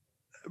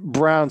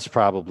 Brown's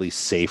probably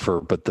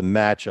safer, but the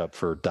matchup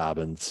for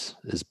Dobbins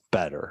is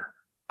better.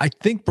 I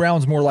think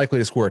Brown's more likely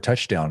to score a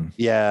touchdown.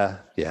 Yeah.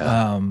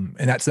 And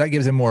that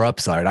gives him more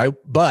upside.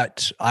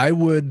 But I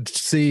would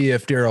see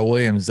if Darrell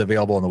Williams is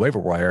available on the waiver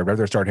wire. I'd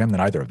rather start him than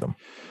either of them.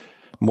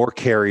 More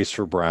carries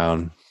for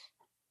Brown.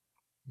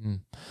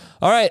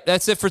 All right,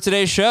 that's it for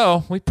today's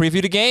show. We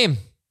previewed a game.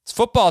 It's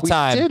football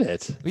time. We did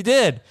it. We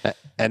did.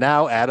 And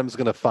now Adam's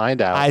going to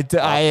find out off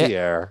the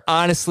air.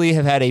 Honestly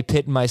have had a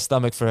pit in my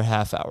stomach for a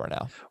half hour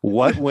now.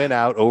 What went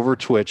out over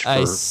Twitch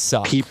for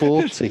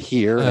people to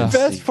hear? The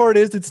best part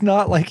is it's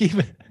not like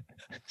even...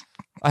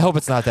 I hope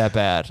it's not that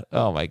bad.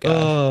 Oh, my God.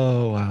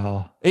 Oh,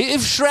 wow. If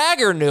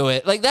Schrager knew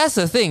it, like that's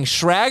the thing.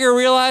 Schrager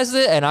realized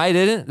it and I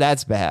didn't.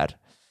 That's bad.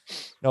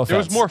 No offense. It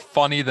was more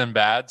funny than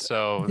bad,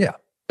 so... Yeah.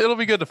 It'll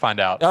be good to find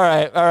out. All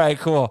right,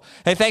 cool.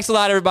 Hey, thanks a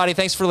lot, everybody.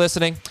 Thanks for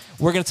listening.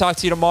 We're going to talk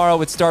to you tomorrow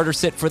with Starter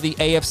Sit for the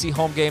AFC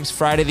home games,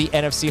 Friday the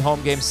NFC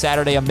home games,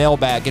 Saturday a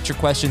mailbag. Get your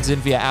questions in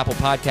via Apple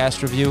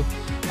Podcast Review.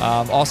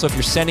 Also, if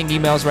you're sending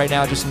emails right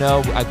now, just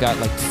know I've got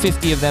like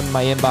 50 of them in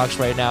my inbox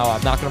right now.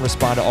 I'm not going to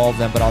respond to all of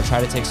them, but I'll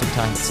try to take some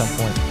time at some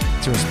point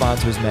to respond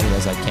to as many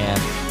as I can.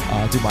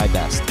 Do my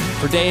best.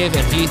 For Dave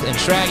and Heath and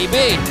Shraggy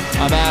B,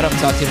 I'm Adam.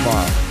 Talk to you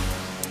tomorrow.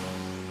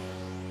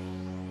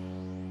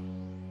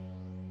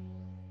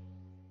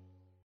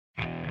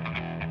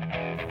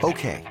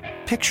 Okay,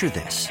 picture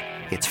this.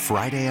 It's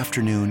Friday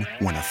afternoon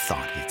when a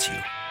thought hits you.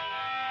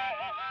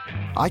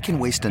 I can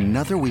waste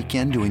another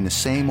weekend doing the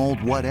same old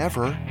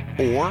whatever,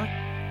 or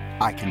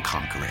I can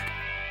conquer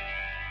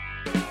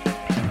it.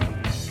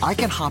 I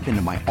can hop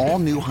into my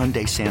all-new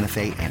Hyundai Santa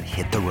Fe and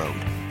hit the road.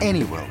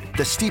 Any road.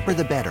 The steeper,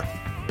 the better.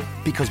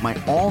 Because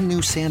my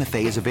all-new Santa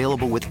Fe is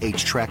available with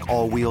H-Track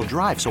all-wheel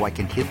drive, so I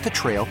can hit the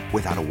trail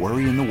without a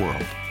worry in the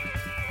world.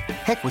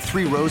 Heck, with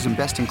 3 rows and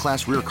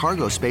best-in-class rear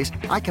cargo space,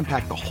 I can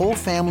pack the whole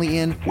family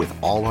in with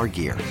all our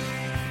gear.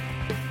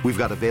 We've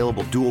got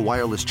available dual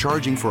wireless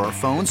charging for our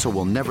phones, so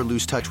we'll never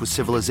lose touch with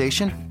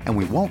civilization, and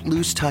we won't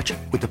lose touch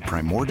with the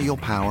primordial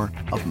power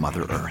of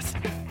Mother Earth.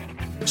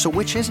 So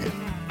which is it?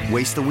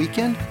 Waste the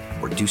weekend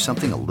or do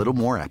something a little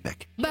more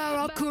epic?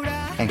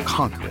 And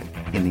conquer it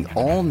in the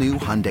all-new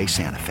Hyundai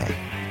Santa Fe.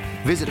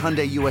 Visit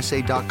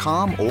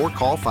HyundaiUSA.com or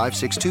call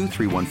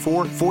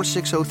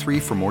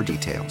 562-314-4603 for more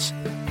details.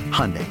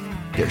 Hyundai,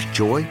 there's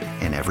joy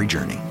in every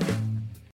journey.